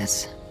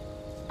sadness.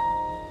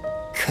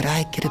 Could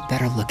I get a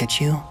better look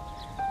at you?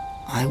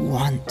 I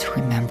want to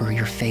remember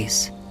your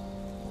face.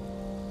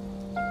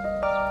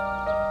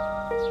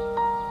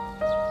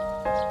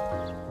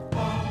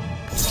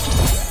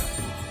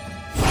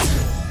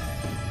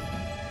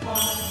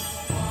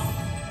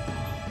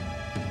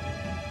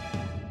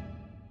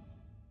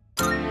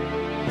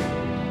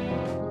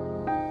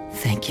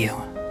 Thank you.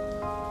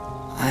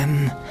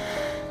 I'm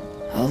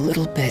a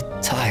little bit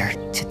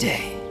tired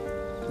today.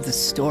 The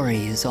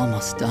story is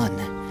almost done,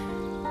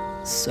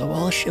 so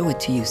I'll show it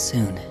to you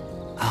soon.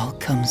 I'll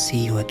come see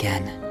you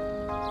again.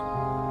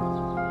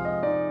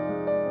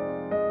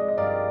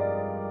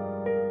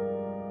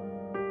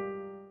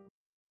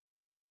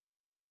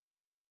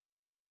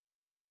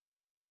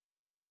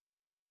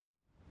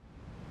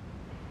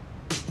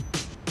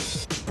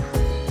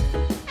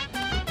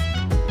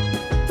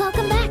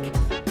 Welcome back.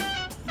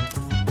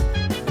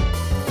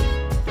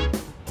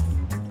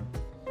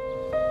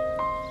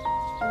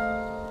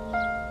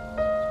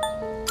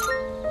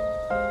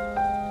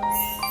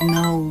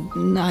 No,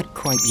 not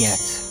quite yet.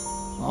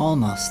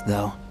 Almost,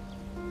 though.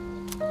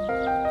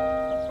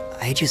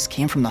 I just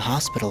came from the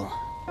hospital.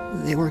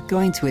 They were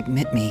going to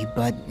admit me,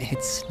 but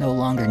it's no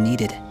longer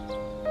needed.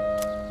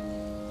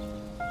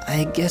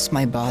 I guess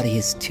my body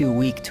is too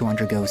weak to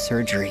undergo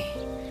surgery.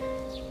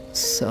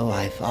 So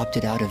I've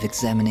opted out of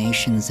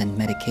examinations and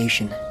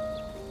medication.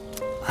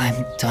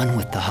 I'm done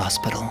with the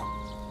hospital.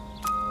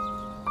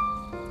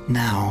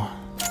 Now,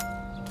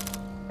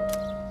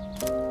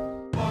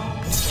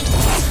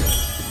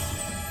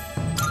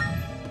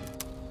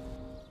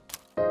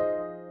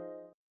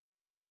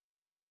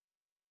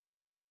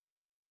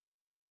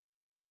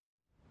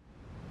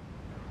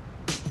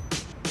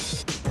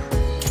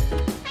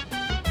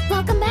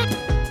 Welcome back.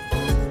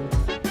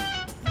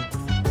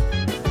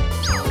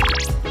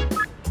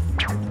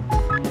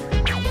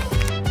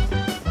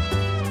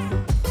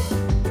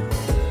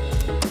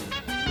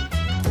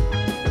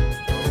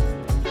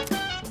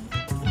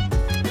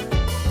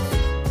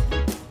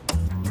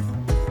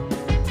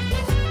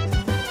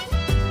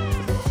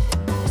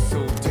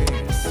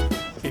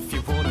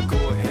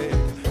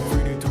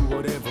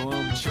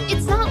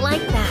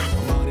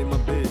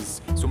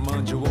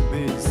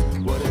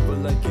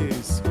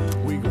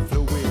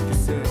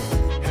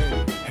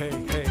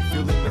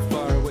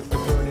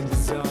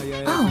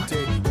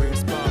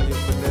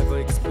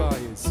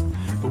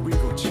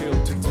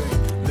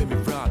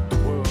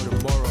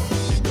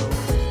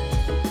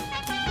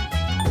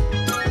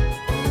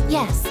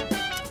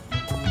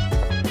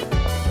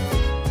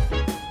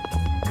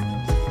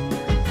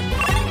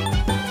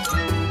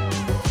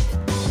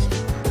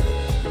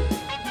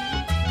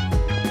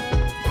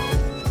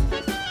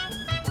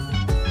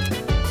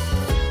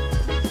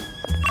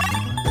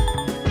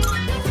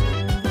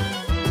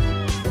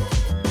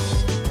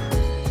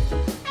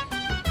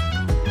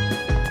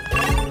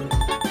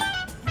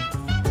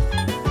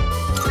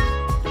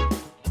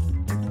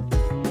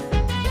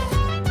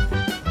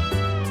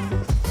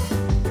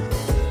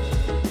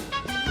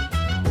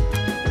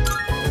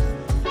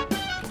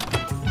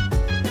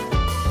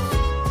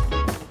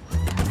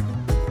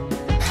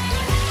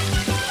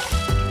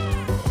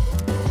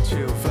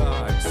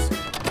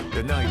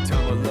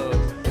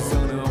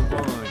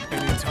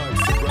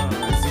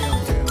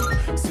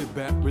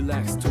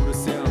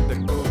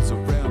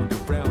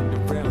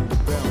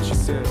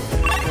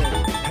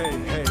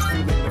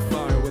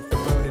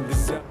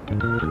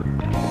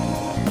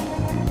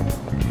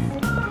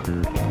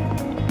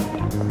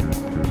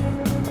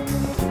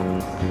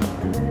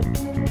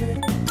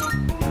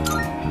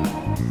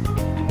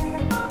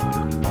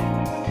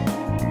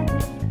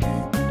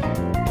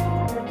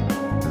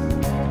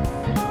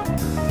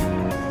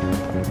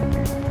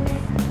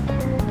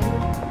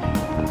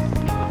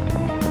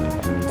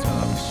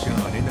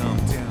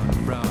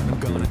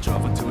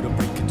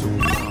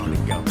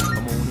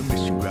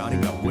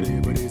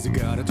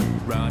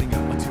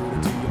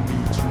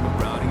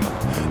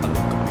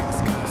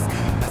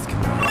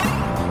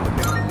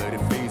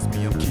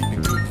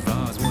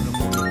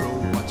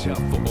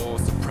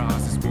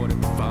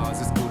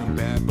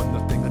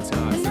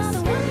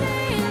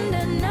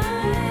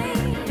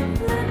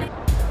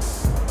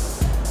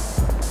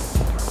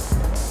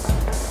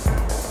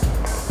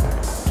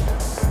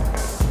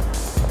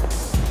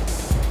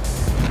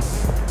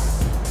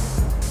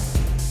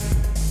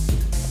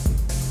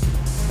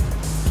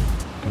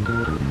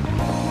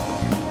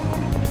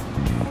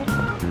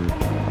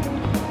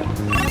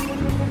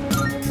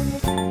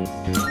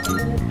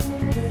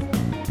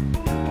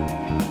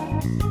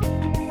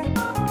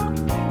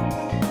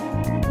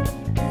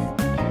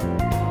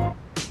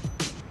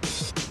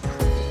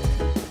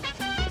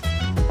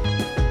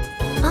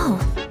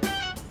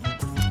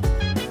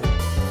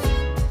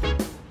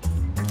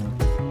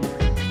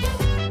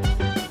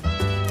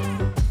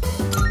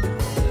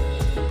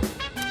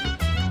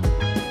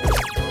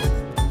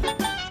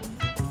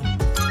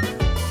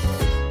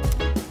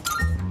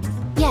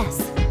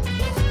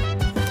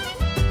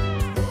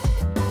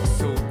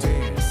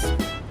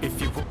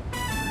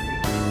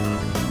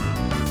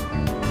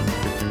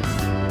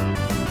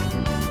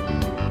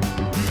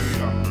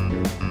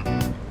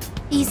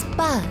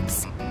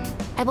 bugs.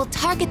 I will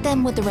target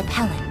them with the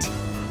repellent.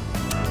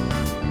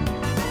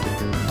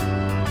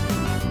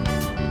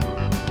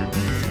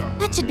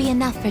 That should be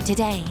enough for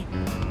today.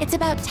 It's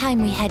about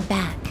time we head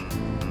back.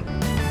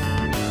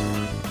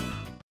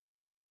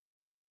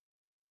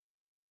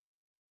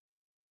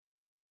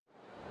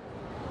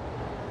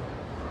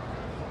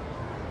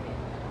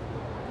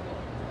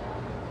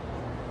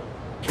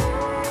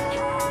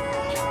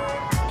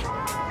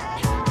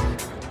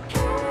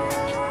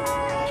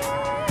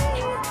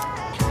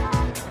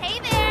 Hey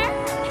there!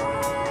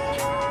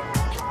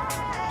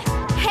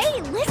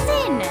 Hey,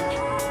 listen!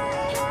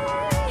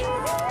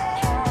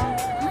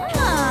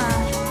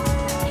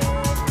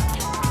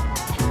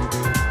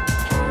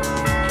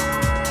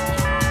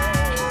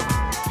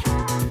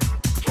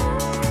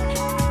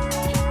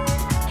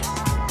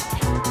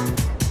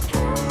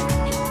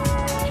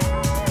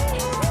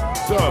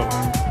 So,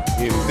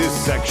 in this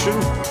section,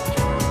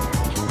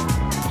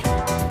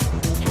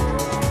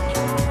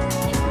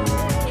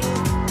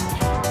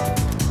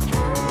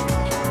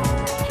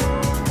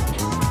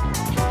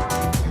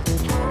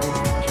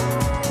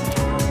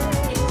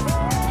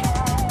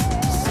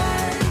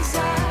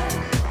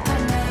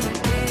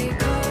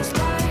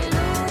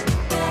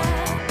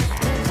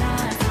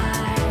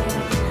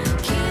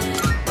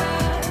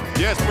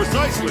 yes,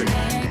 precisely.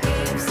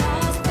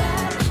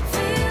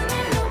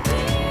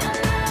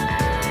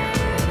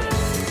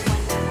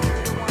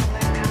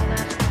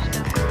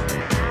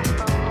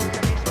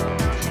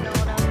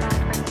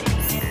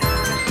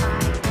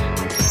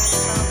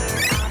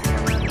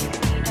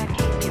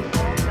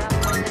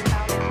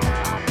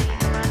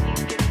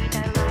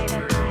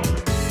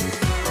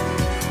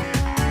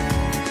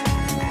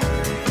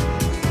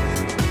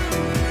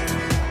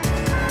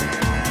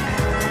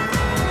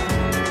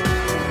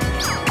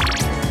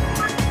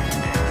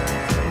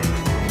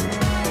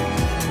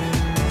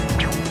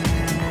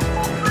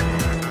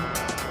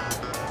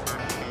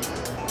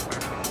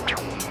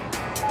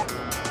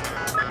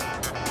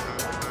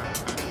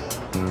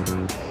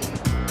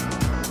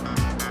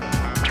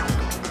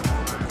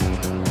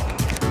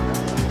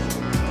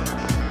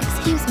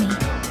 Excuse me.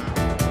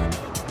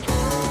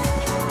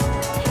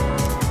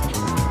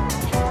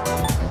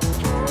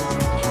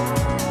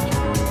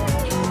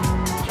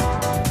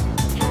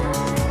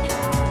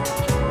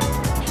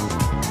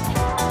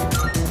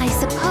 I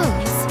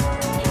suppose.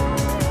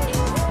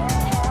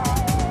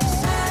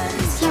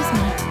 Excuse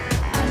me.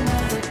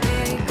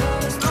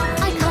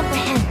 I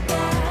comprehend.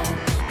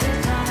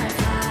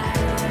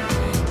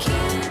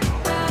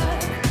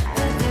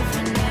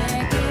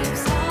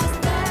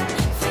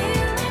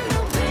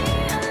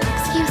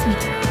 Excuse me.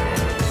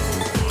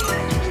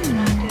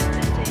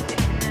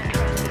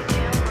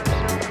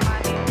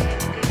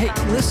 Hey,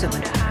 listen.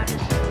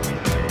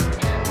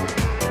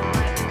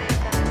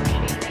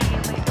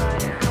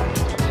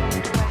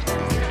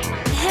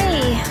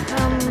 Hey,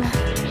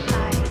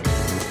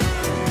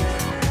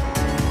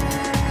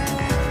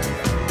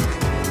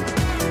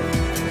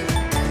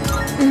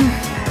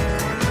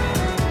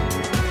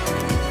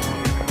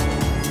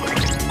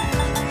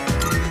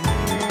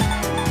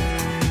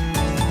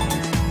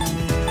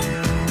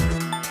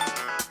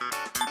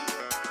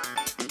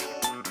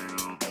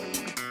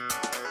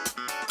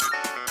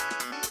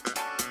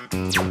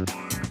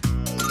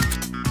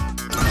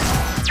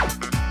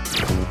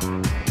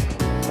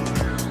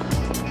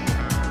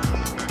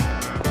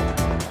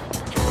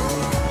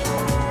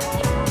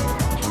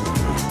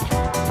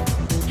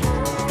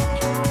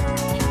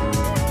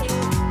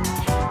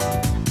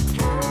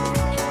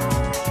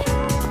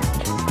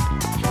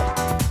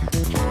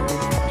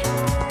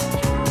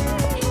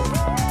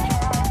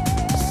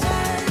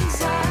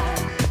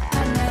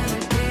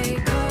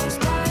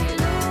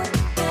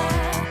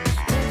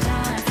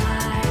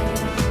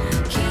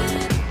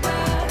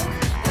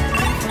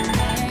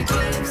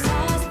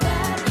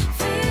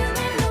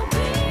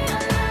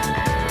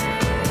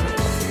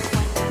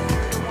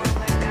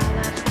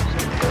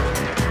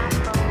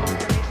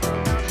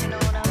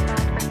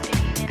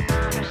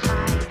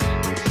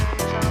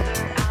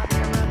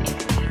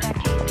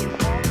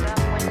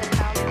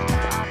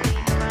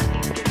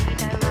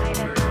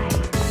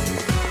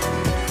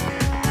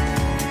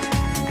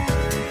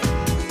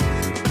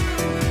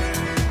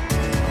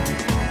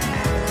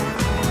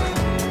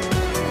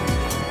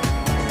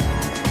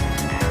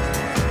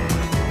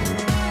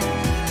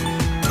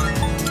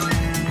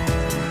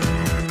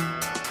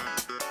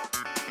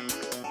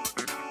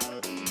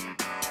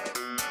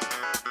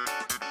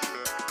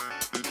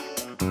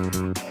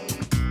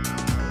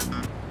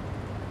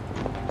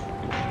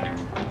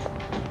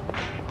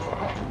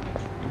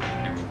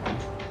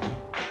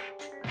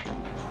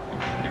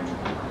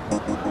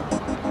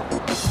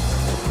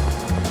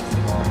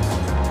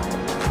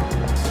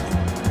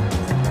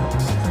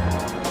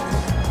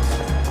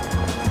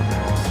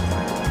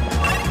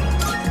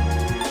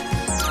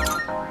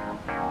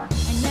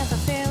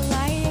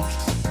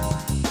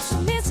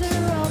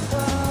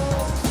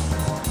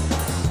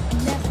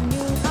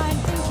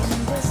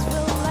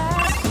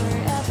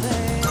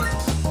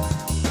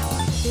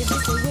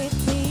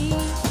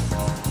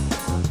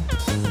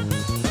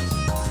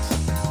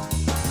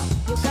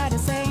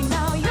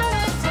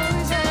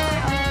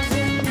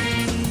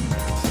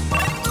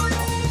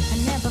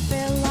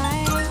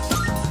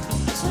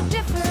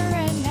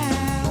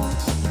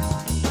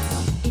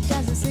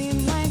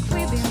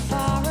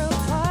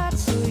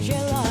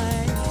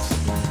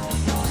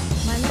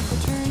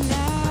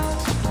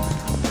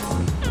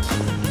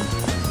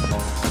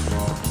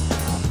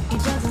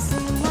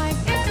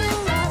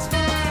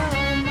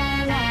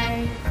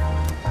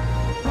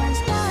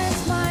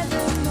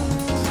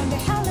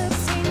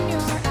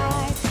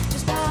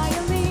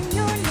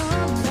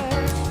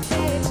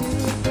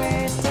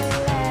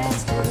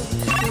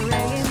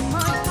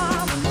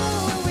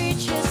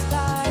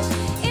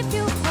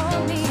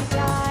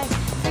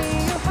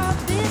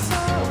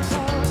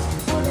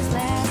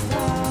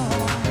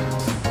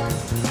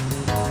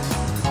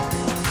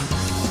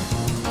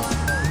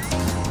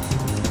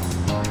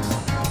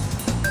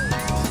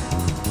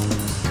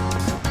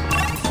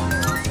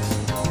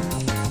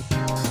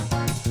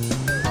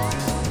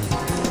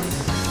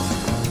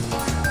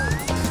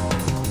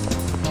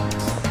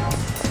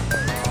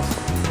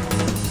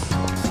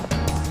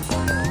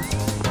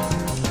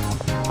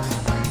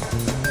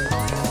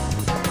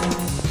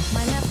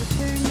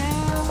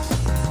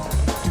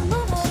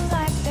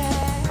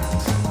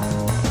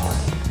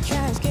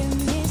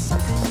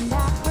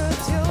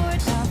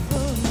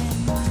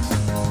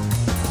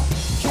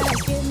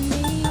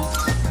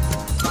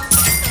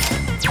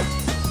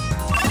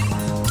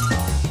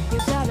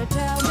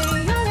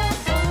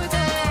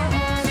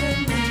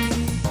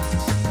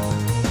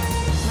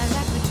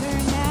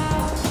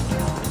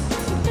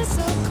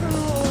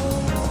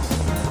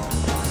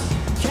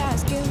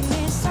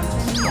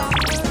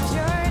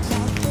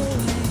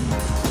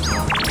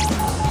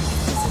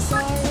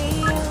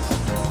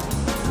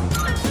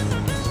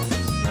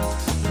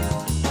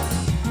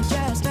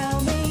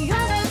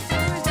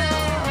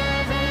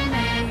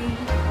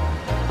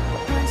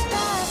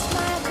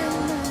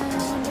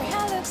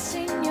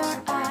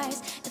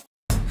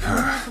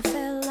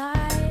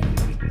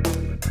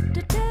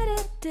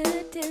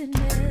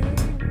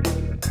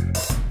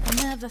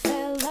 never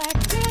felt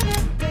like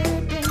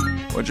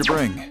What'd you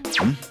bring?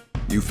 Hmm?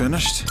 You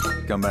finished?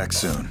 Come back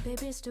soon.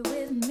 baby, stay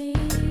with me.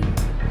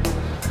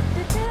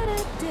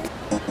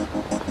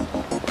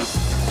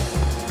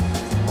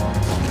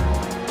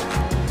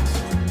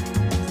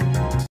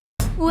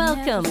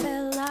 Welcome.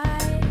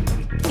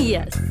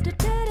 Yes.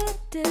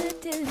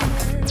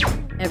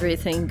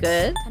 Everything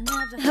good?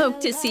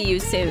 Hope to see you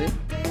soon.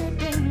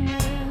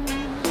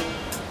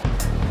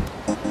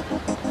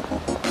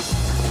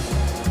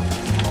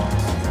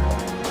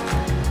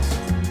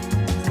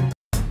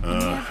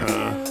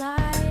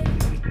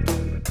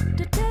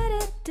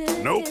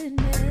 Nope.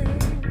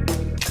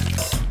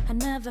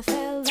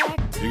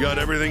 You got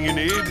everything you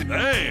need?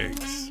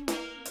 Thanks.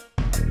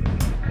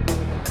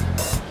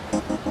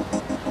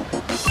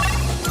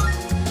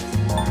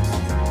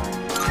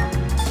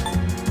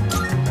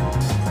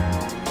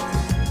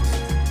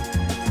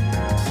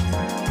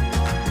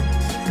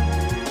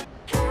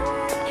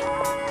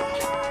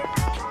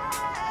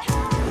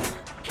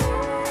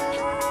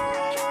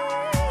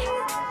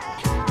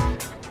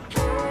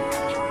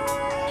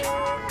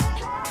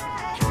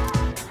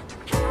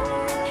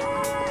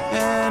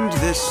 And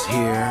this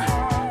here.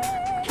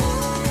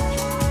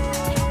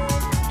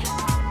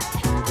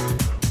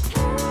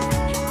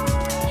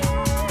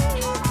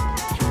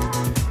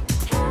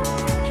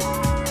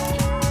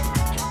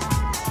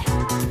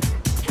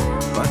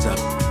 What's up?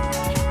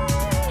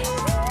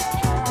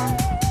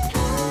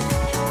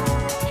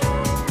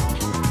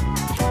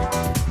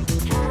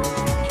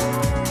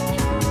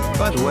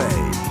 By the way,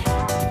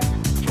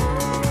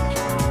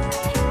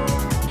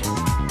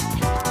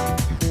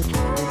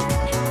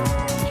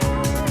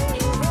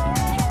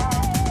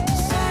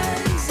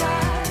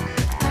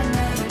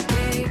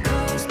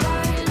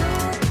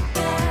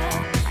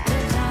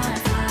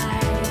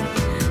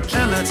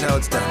 and that's how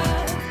it's done.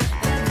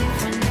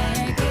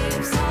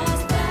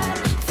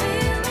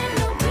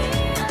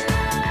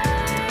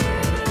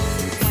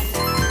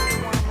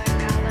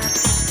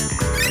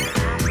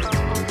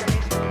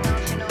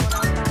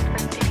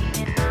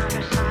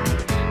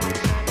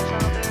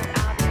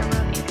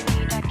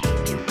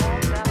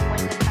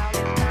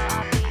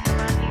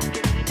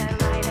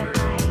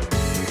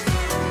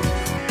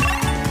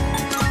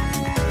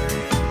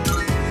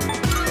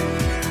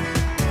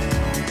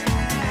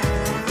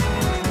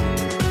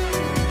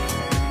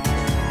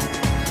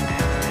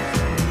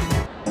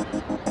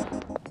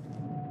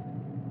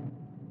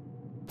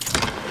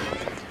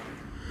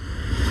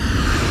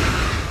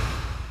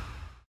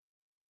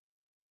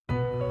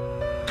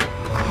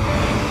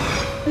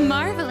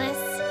 Marvelous.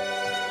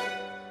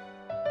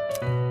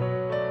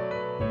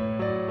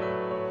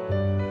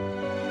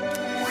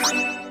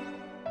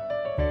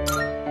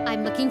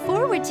 I'm looking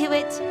forward to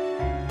it.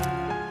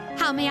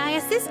 How may I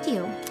assist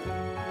you?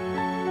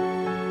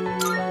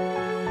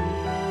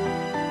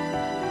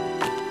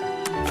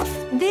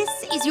 This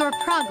is your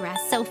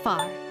progress so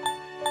far.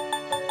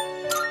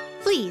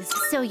 Please,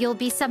 so you'll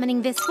be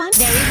summoning this one?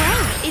 Very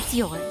well, it's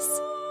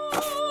yours.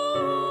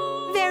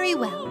 Very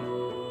well.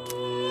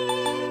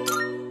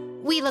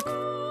 We look...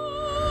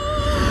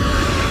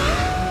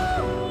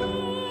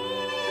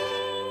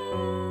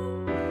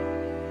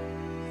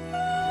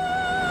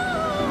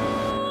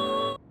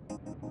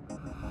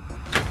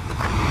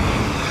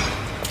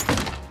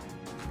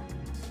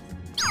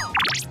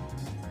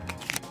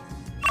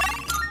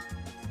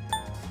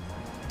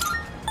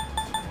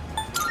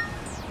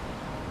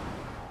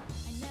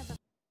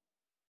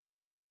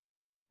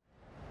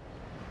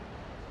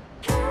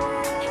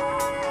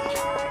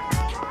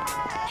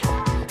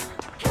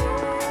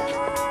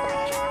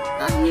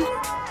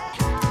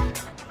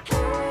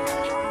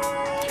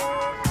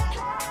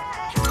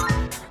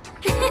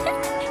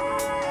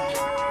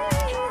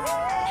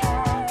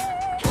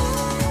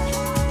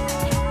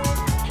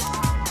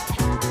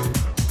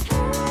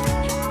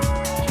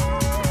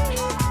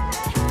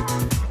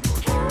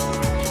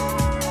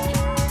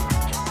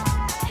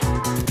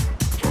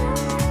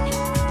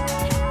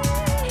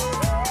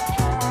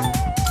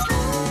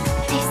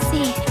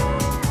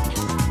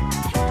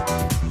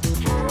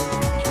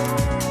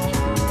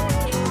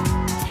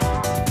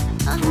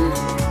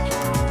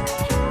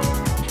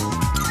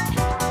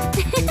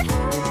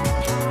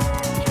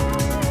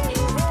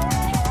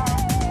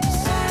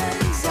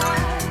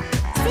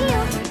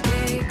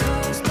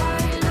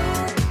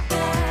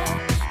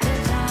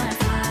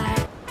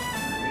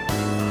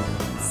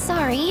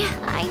 Sorry,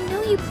 I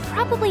know you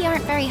probably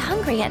aren't very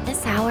hungry at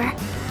this hour.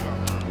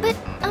 But,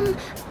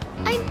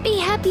 I'd be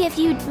happy if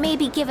you'd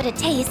maybe give it a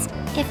taste,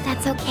 if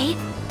that's okay.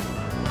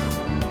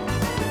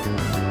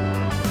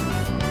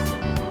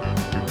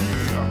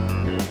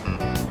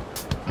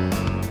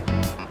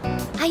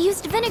 I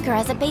used vinegar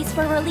as a base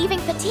for relieving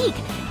fatigue,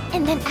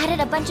 and then added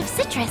a bunch of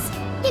citrus.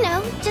 You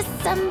know, just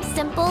some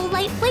simple,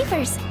 light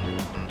flavors.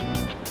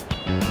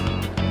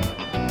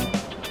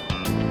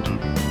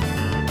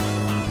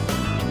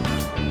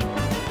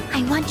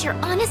 I want your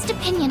honest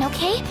opinion,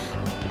 okay?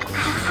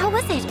 How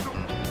was it?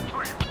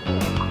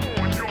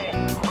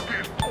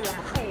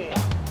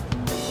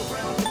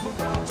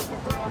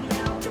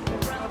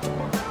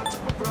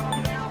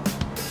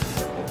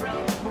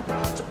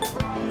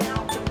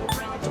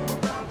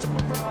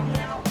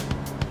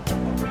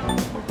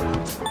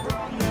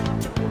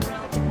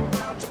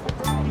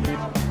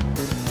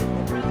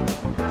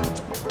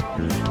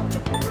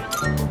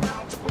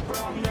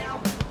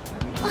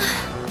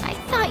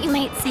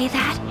 say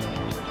that.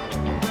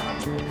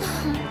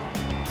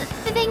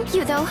 Thank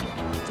you, though,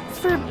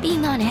 for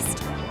being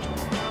honest.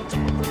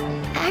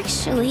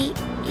 Actually,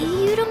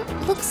 you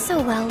don't look so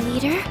well,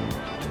 leader.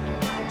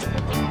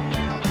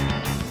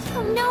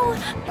 Oh no!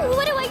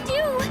 What do I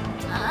do?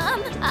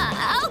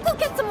 I'll go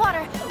get some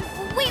water.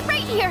 Wait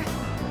right here.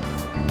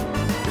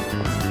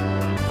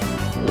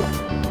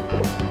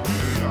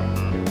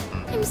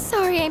 I'm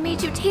sorry I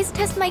made you taste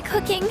test my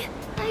cooking.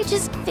 I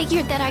just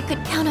figured that I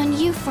could count on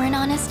you for an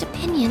honest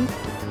opinion.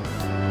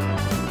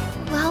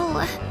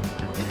 Well,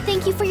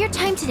 thank you for your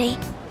time today.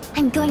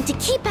 I'm going to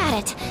keep at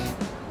it.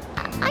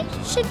 I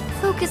should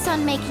focus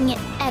on making it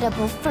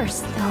edible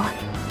first, though.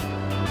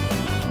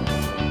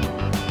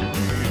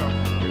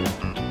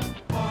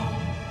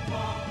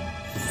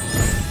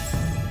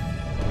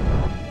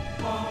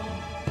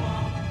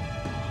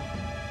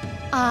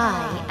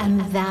 I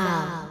am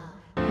thou.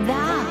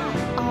 Thou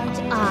art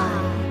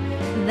I.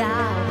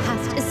 Thou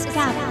hast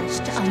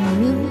established a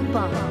new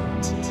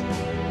bond.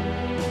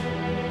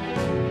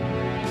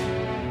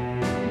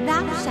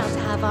 Thou shalt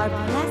have our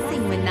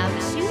blessing when thou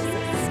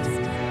choosest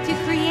to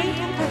create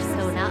a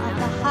persona of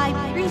the High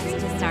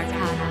Priestess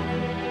Arcana.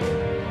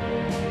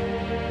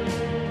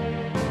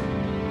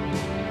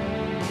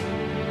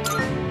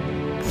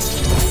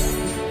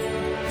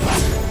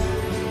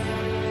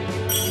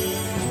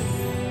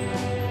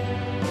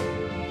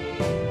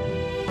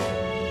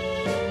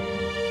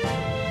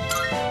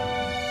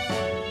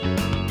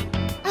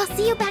 I'll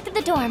see you back at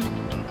the dorm.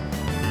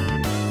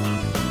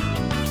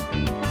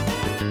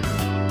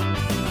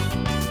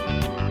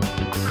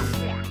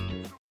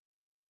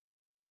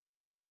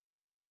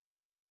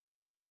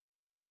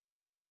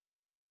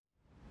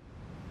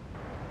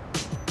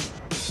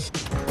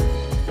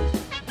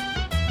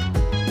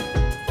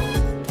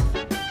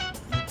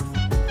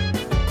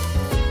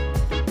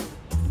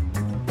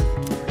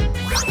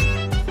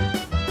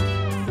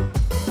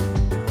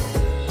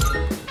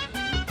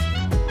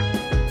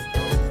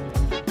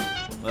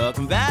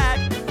 Welcome back!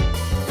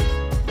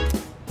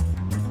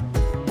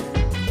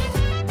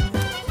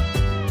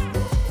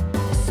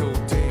 So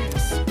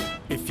dance,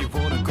 if you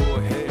wanna go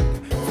ahead.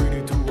 Free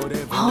to do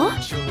whatever. I'm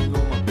chilling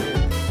on my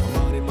bed. I'm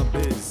out in my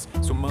biz,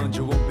 so mind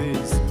your own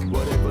biz.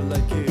 Whatever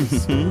like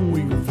is,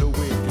 we can flow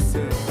with the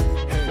set.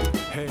 Hey,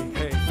 hey,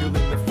 hey,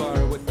 feeling the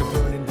fire with the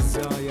burning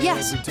desire.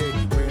 Yes. Every day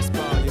we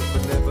inspire,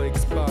 but never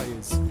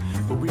expires.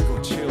 But we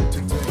gon' chill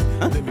today.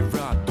 Let me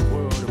rock the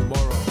world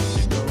tomorrow,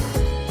 you know?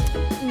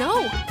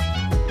 No!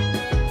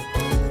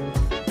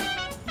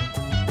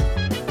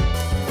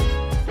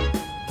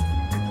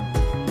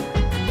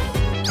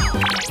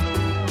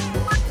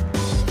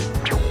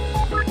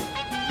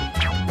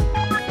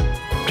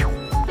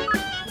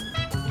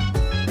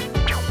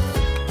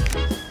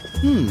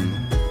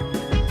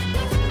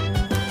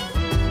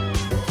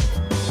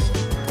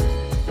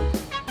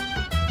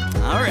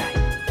 All right.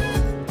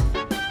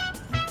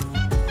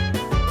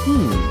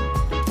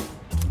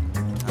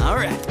 All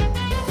right.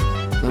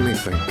 Let me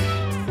think.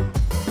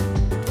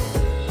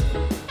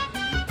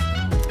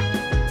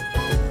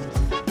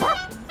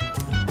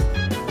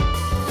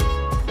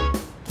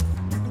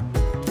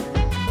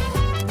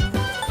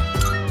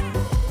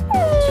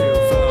 Chill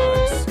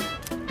vibes.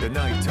 The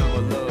nighttime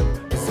of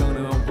love, the sun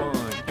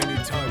unwind. Any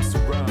times to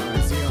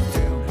rise, yeah, I'm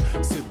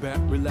down. Sit back,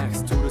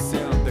 relax to the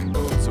sound that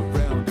goes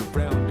around,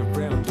 around,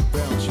 around,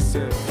 around. She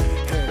said,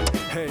 hey,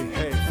 hey,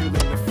 hey,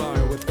 feeling the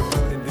fire with the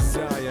burning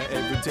desire.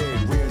 Every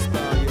day we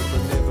inspire,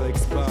 but never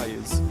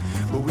expires.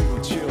 But we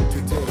gon' chill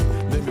today.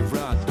 Let me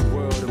rock the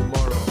world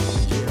tomorrow.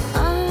 Yeah.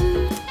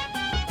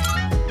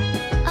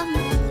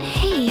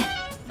 Hey.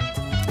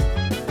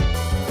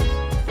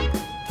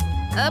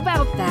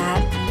 About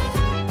that.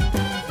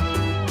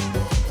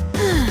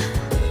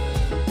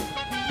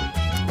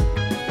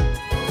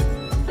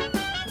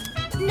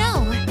 No.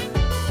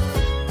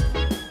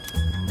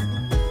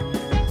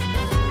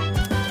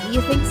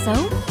 You think so?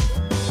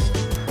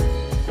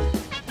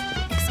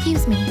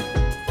 Excuse me.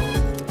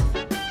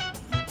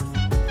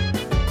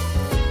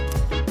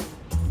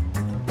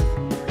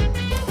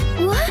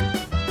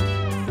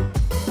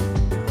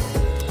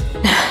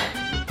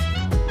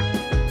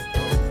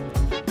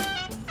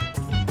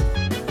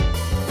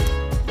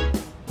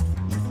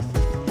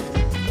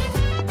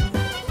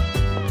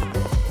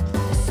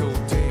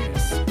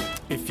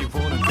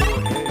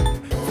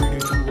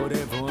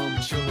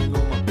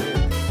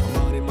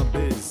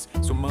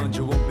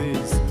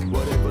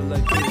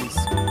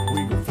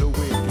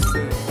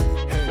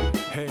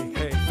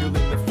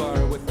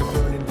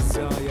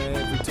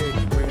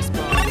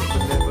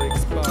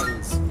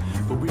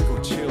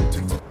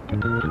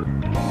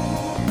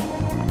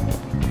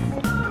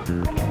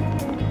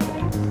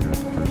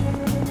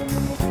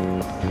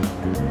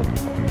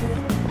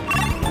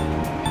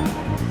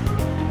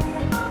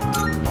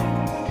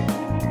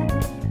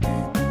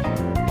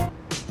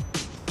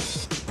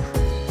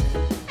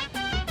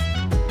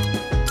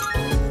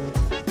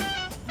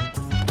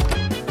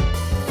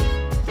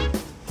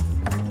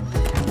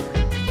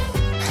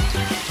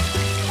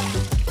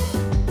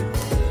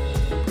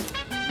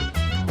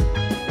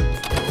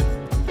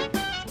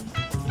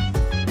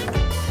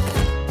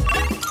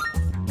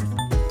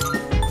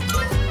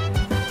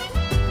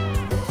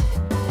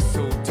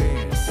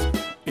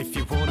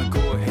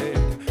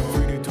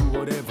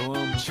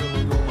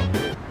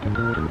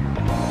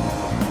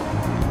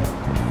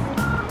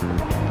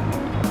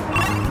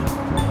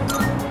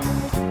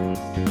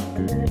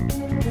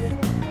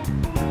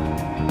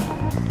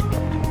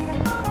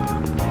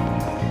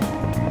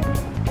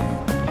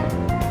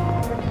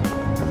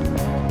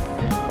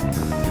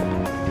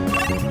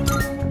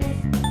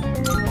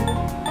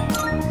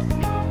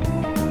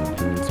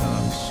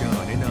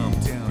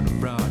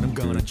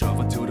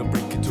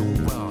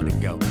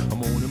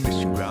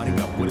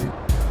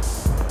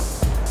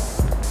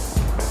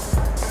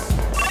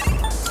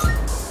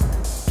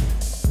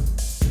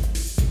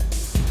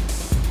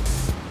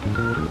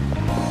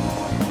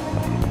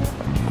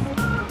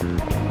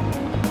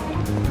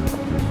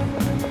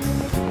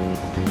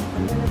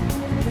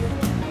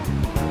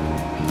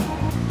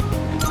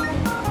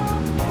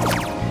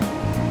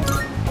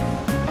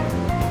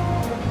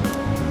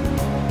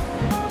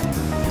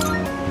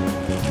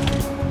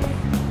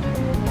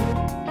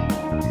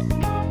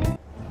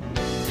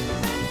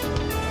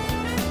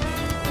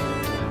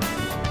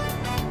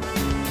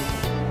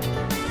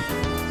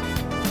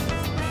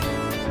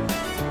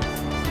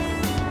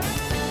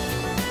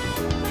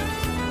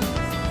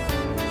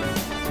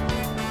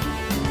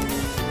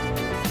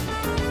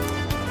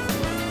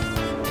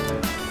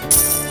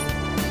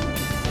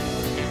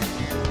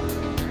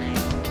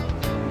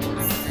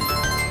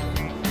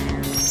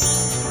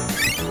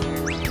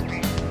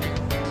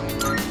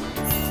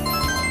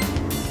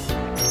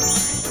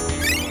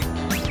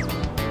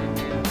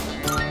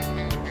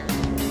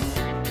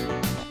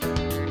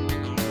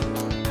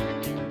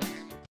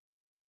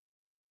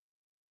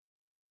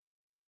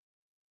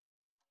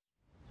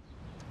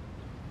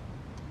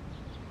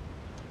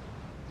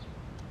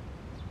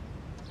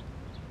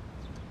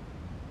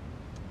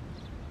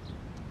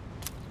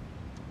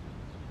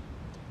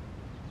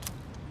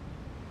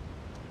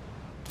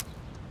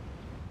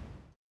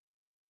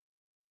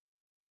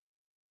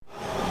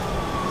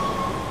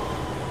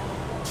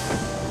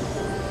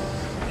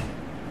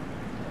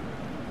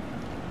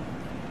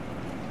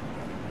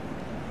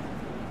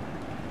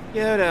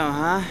 Kyoto,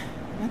 huh?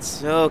 That's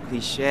so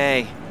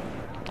cliche.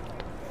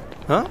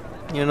 Huh?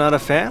 You're not a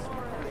fan?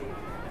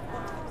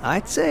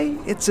 I'd say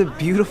it's a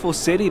beautiful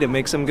city to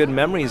make some good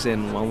memories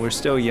in while we're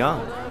still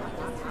young.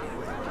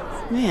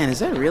 Man, is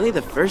that really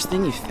the first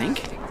thing you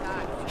think?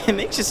 It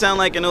makes you sound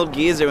like an old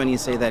geezer when you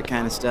say that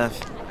kind of stuff.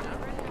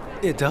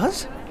 It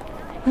does?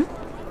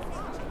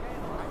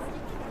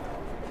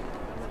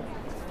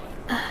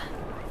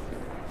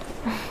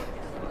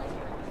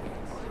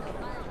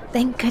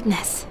 Thank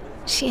goodness.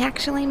 She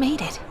actually made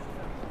it.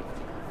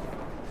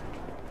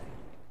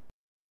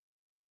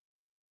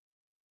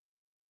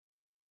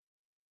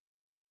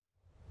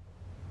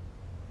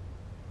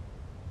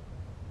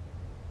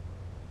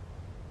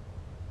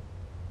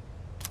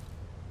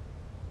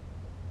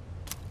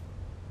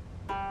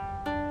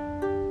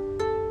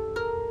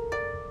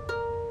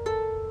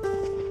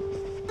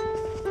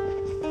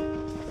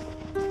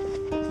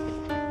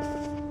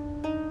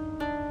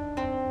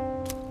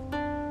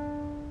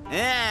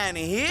 And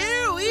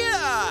here we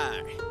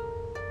are!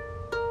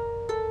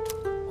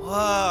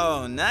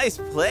 Whoa, nice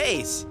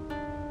place.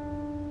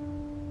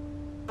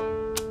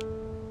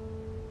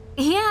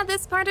 Yeah,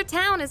 this part of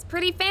town is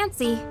pretty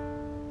fancy.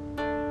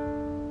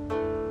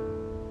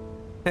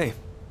 Hey,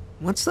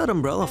 what's that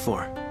umbrella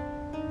for?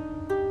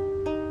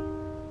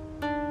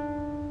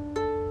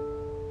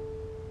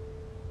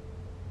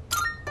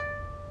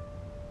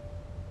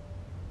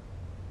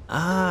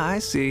 Ah, I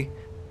see.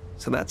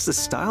 So that's the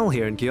style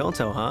here in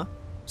Kyoto, huh?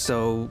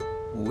 So,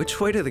 which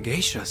way to the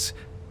geishas?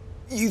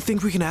 You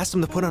think we can ask them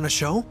to put on a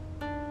show?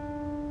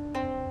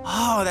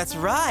 Oh, that's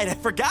right. I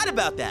forgot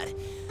about that.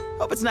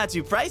 Hope it's not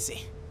too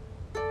pricey.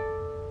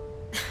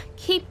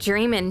 Keep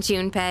dreaming,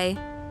 Junpei.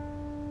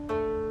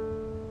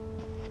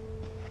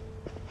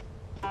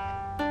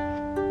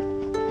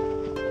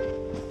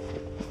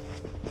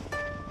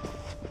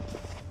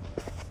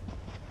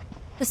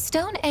 The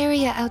stone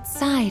area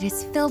outside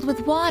is filled with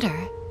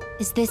water.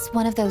 Is this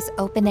one of those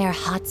open-air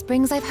hot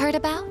springs I've heard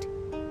about?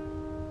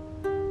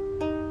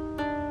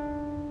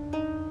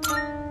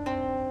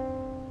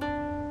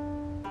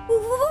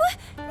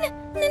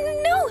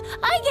 No,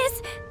 I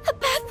guess a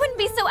bath wouldn't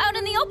be so out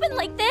in the open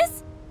like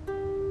this.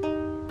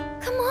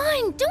 Come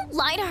on, don't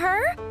lie to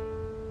her.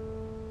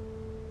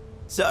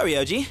 So,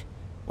 Ryoji,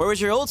 where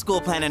was your old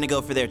school planning to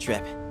go for their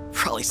trip?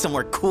 Probably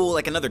somewhere cool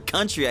like another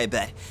country, I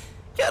bet.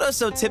 Kyoto's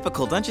so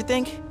typical, don't you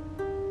think?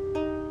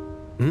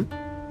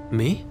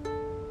 Me?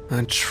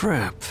 A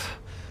trip?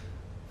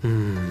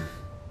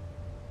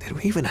 Did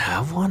we even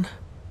have one?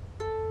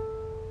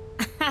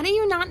 How do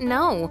you not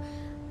know?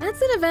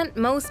 That's an event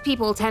most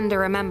people tend to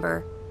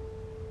remember.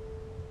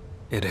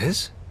 It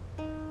is?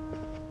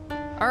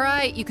 All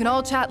right, you can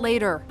all chat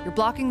later. You're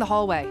blocking the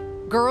hallway.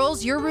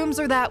 Girls, your rooms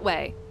are that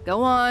way.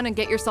 Go on and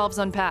get yourselves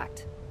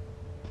unpacked.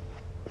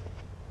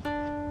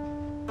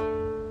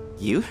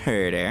 You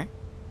heard her.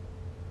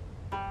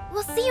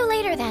 We'll see you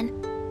later then.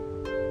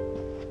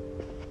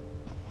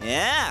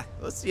 Yeah,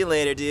 we'll see you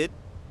later, dude.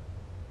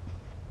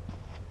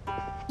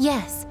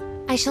 Yes,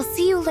 I shall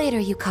see you later,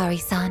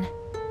 Yukari-san.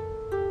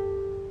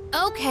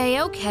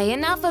 Okay,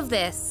 enough of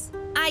this.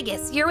 I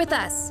guess you're with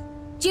us.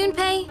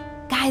 Junpei,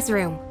 guys'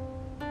 room.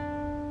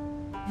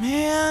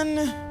 Man.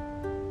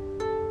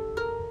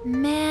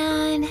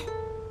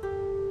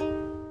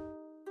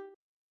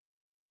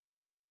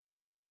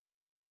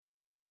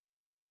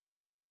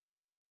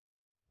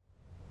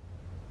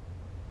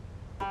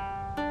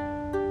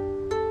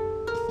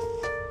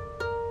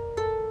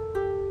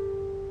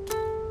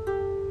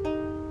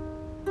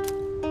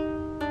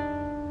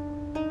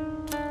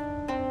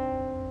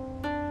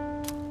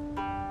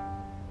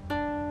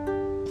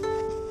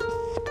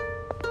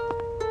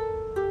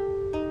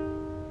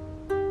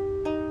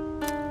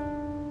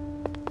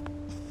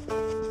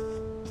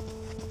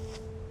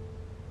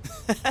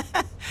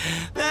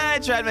 I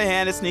tried my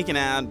hand at sneaking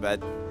out,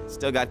 but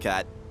still got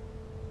caught.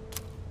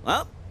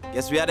 Well,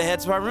 guess we ought to head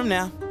to our room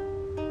now.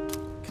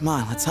 Come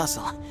on, let's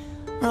hustle.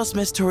 Or else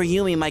Miss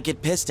Toriyumi might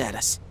get pissed at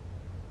us.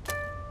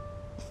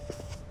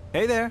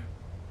 Hey there.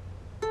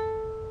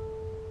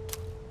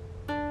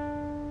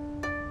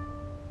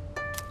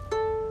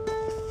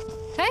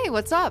 Hey,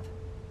 what's up?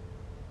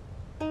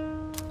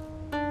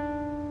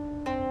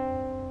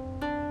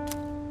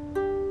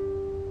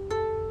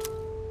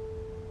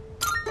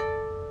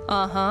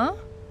 Uh-huh.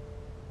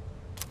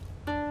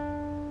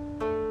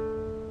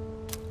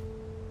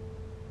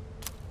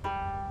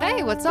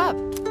 Hey, what's up?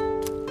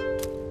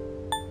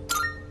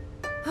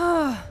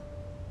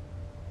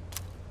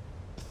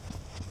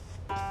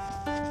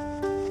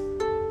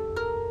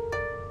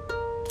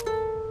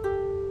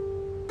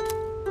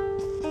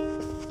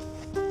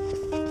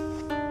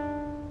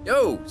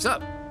 Yo,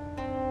 sup?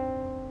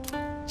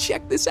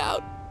 Check this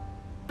out.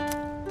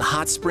 The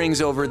hot spring's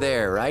over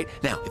there, right?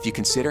 Now, if you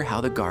consider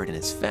how the garden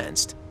is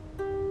fenced.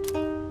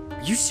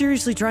 Are you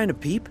seriously trying to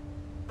peep?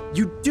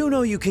 You do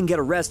know you can get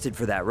arrested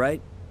for that,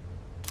 right?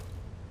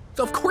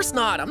 Of course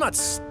not, I'm not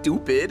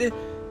stupid.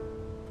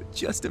 But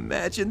just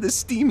imagine the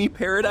steamy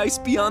paradise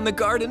beyond the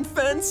garden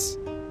fence.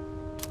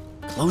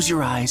 Close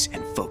your eyes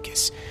and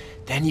focus.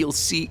 Then you'll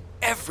see...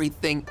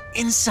 everything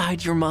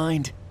inside your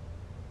mind.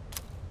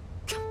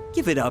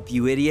 Give it up,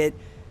 you idiot.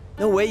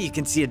 No way you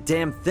can see a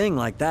damn thing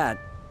like that.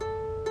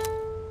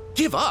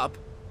 Give up?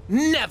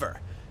 Never.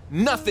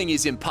 Nothing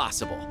is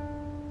impossible.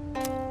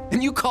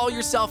 And you call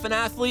yourself an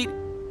athlete?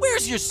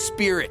 Where's your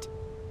spirit?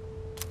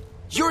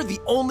 You're the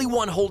only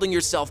one holding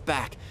yourself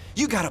back.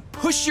 You gotta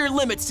push your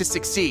limits to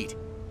succeed.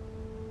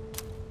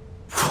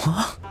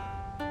 What?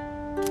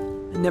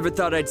 I never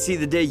thought I'd see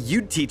the day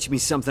you'd teach me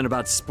something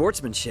about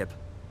sportsmanship.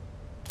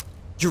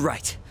 You're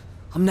right.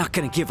 I'm not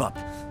gonna give up.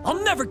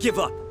 I'll never give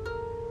up!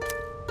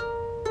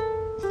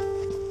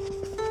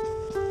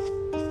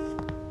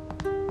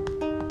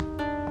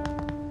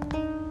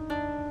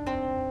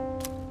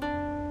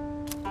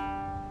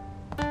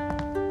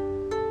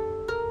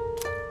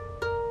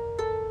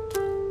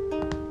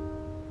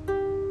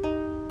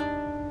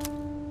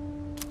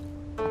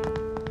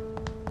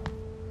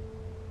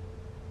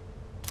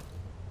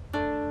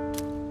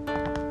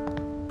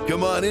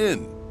 Come on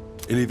in.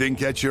 Anything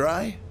catch your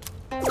eye?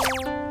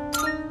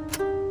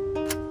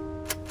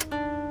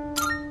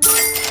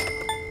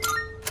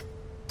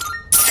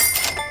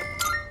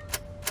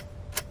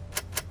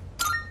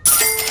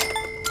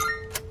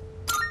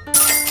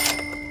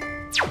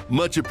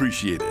 Much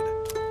appreciated.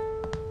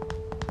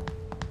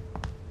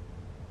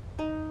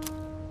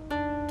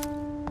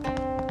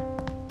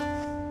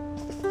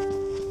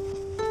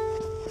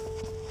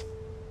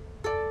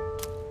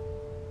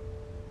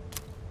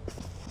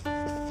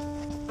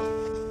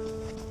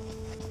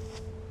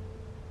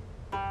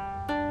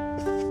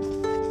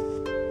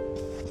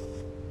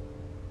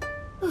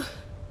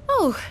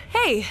 Oh,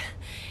 hey.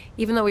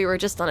 Even though we were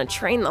just on a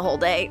train the whole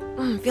day,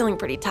 I'm feeling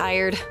pretty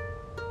tired.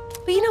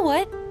 But you know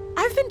what?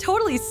 I've been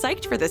totally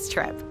psyched for this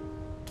trip.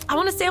 I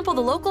want to sample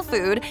the local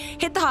food,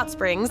 hit the hot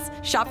springs,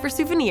 shop for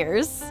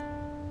souvenirs.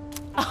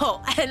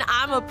 Oh, and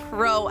I'm a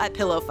pro at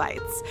pillow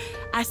fights.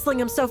 I sling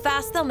them so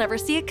fast they'll never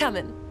see it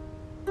coming.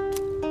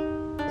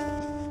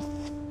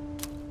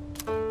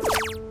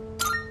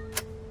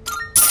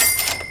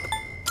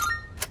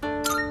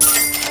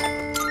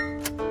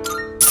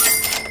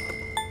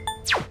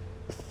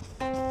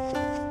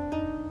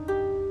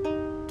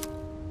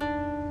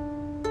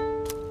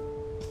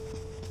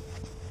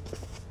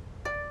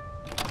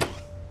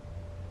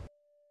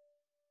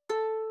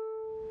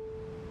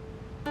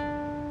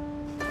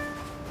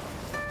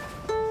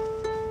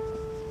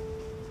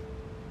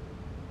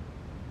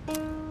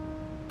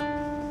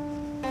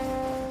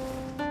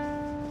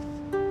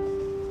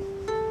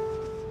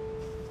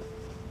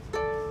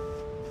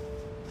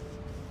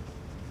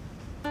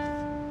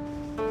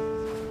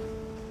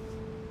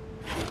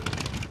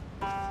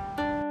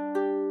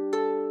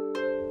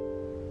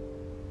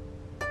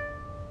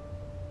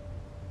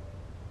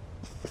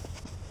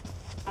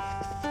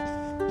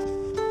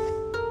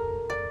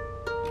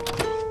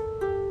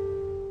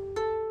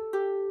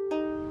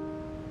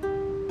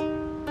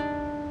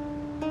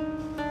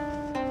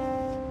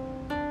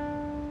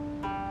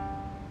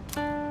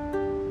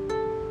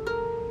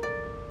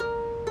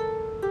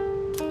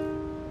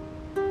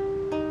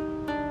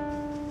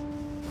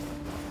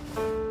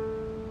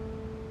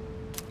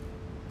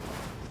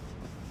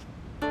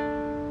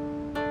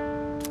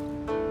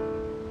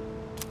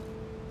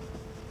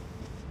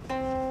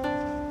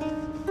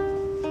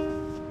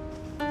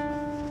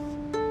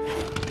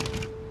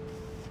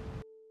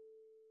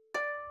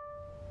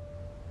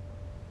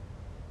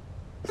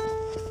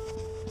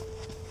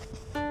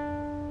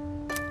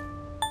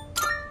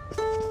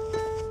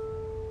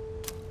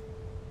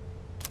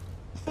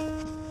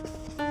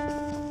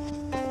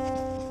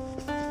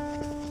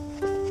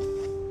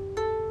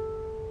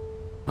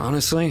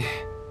 Honestly,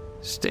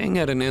 staying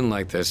at an inn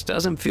like this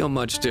doesn't feel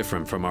much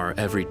different from our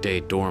everyday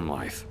dorm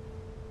life.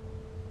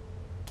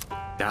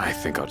 I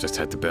think I'll just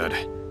head to bed.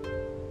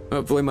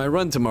 Hopefully my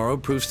run tomorrow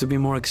proves to be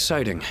more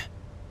exciting.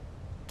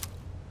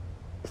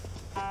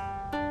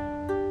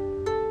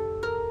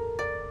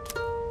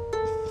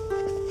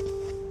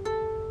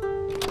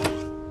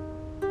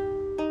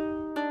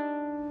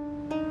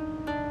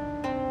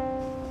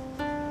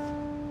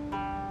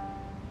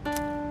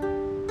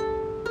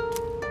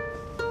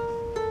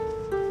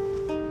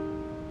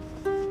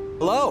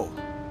 Hello!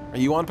 Are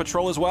you on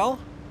patrol as well?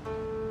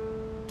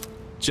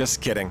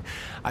 Just kidding.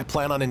 I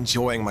plan on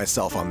enjoying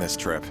myself on this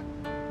trip.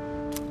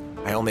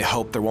 I only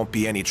hope there won't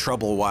be any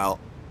trouble while...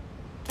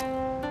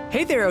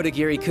 Hey there,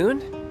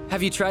 Odagiri-kun.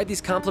 Have you tried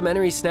these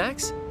complimentary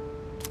snacks?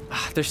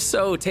 They're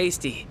so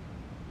tasty.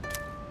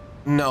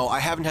 No, I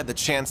haven't had the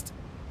chance to...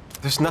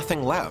 There's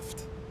nothing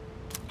left.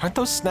 Aren't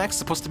those snacks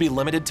supposed to be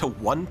limited to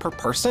one per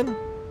person?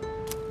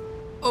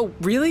 Oh,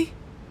 really?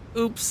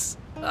 Oops.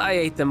 I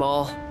ate them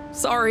all.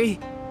 Sorry.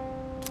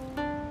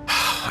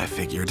 I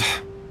figured.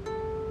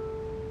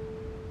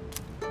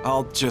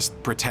 I'll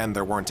just pretend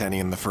there weren't any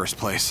in the first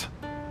place.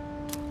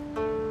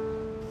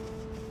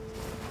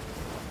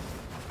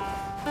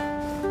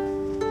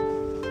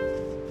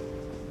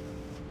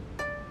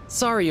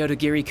 Sorry,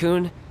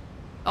 Odagiri-kun.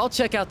 I'll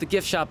check out the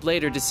gift shop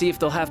later to see if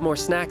they'll have more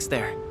snacks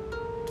there.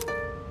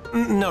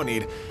 No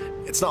need.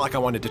 It's not like I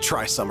wanted to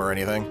try some or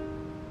anything.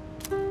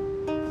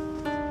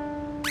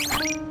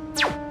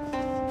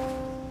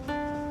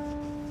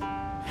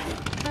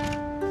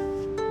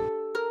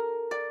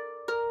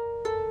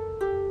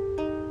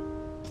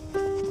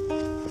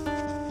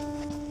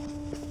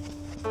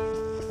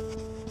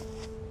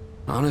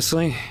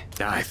 Honestly,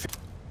 I think.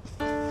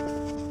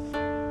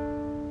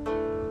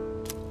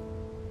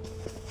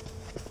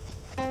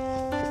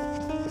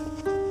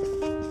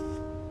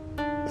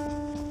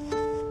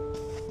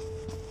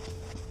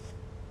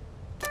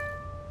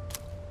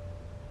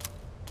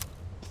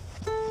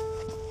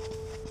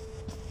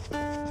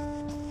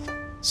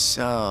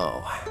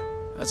 So,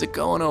 how's it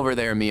going over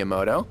there,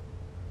 Miyamoto?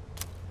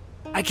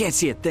 I can't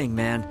see a thing,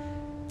 man.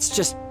 It's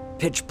just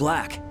pitch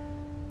black.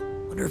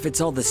 Wonder if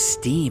it's all the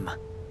steam.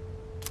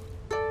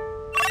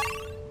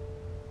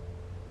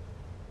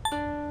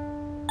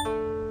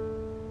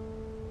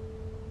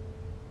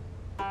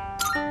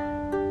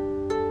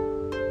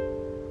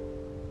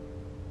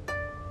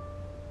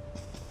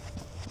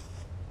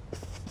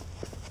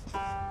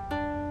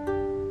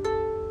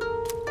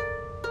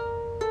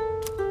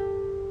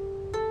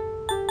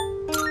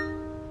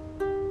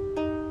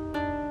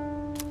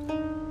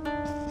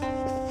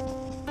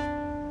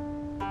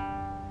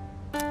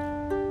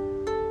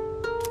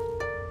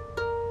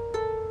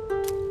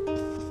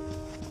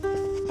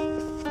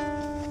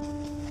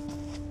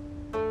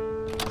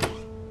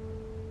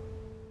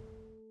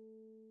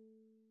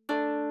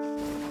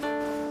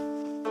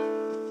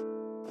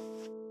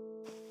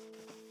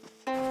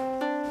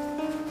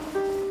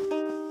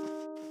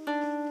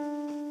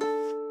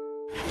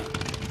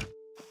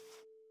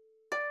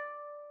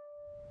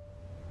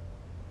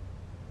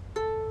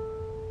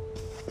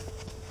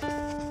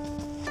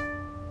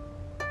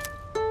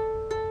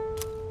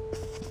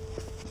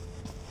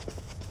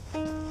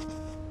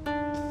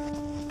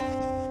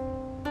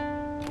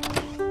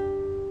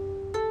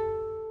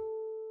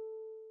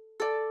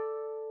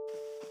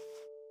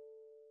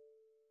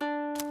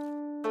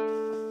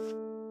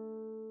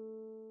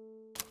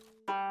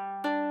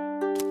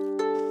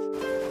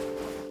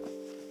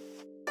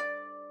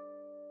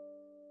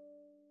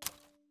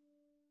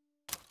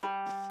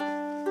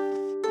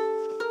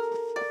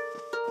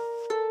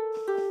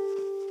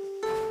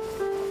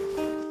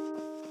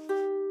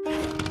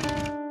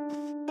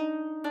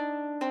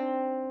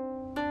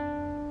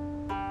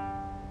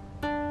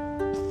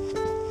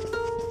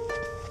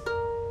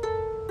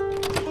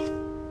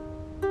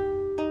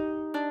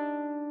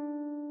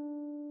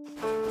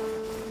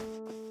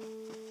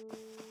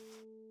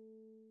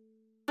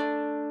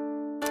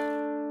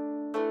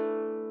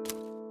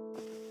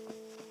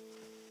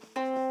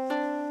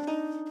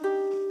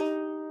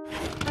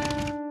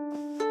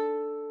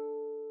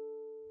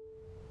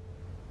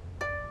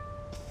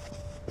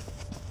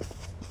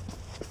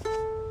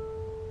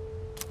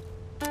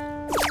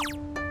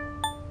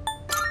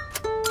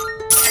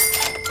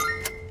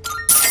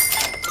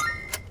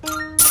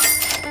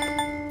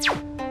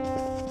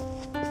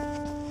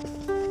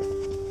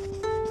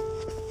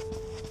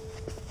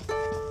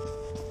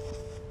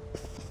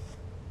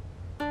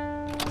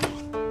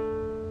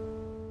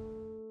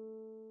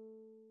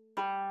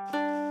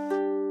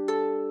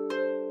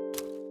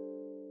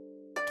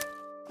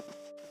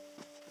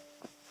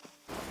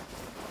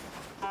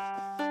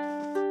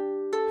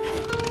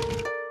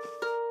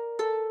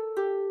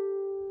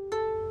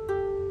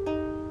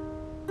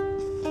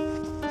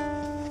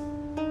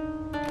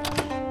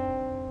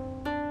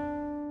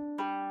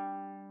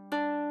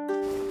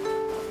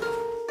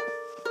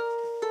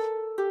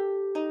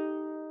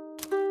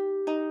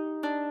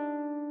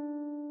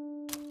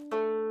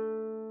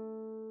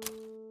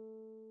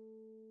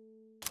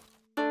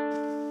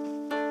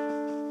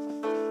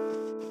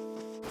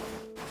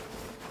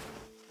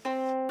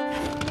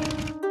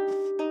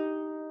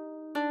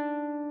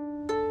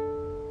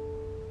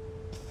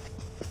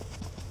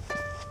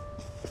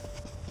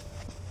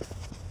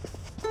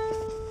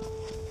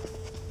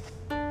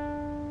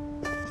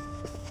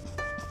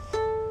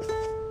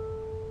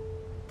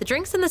 The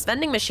drinks in this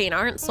vending machine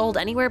aren't sold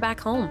anywhere back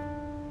home.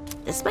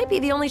 This might be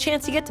the only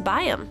chance you get to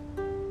buy them.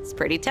 It's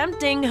pretty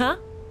tempting, huh?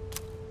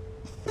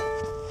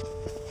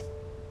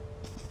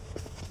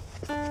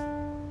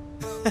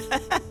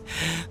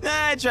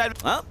 I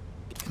tried. Well,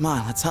 come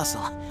on, let's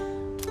hustle.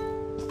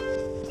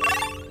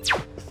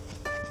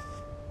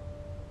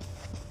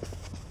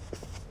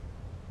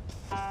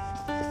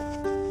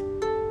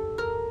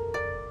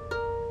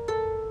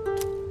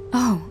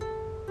 Oh,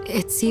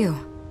 it's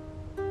you.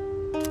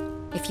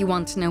 If you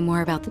want to know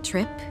more about the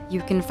trip, you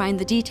can find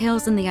the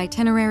details in the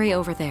itinerary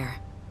over there.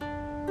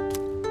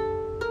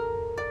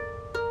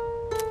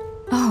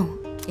 Oh,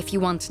 if you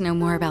want to know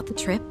more about the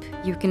trip,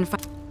 you can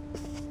find...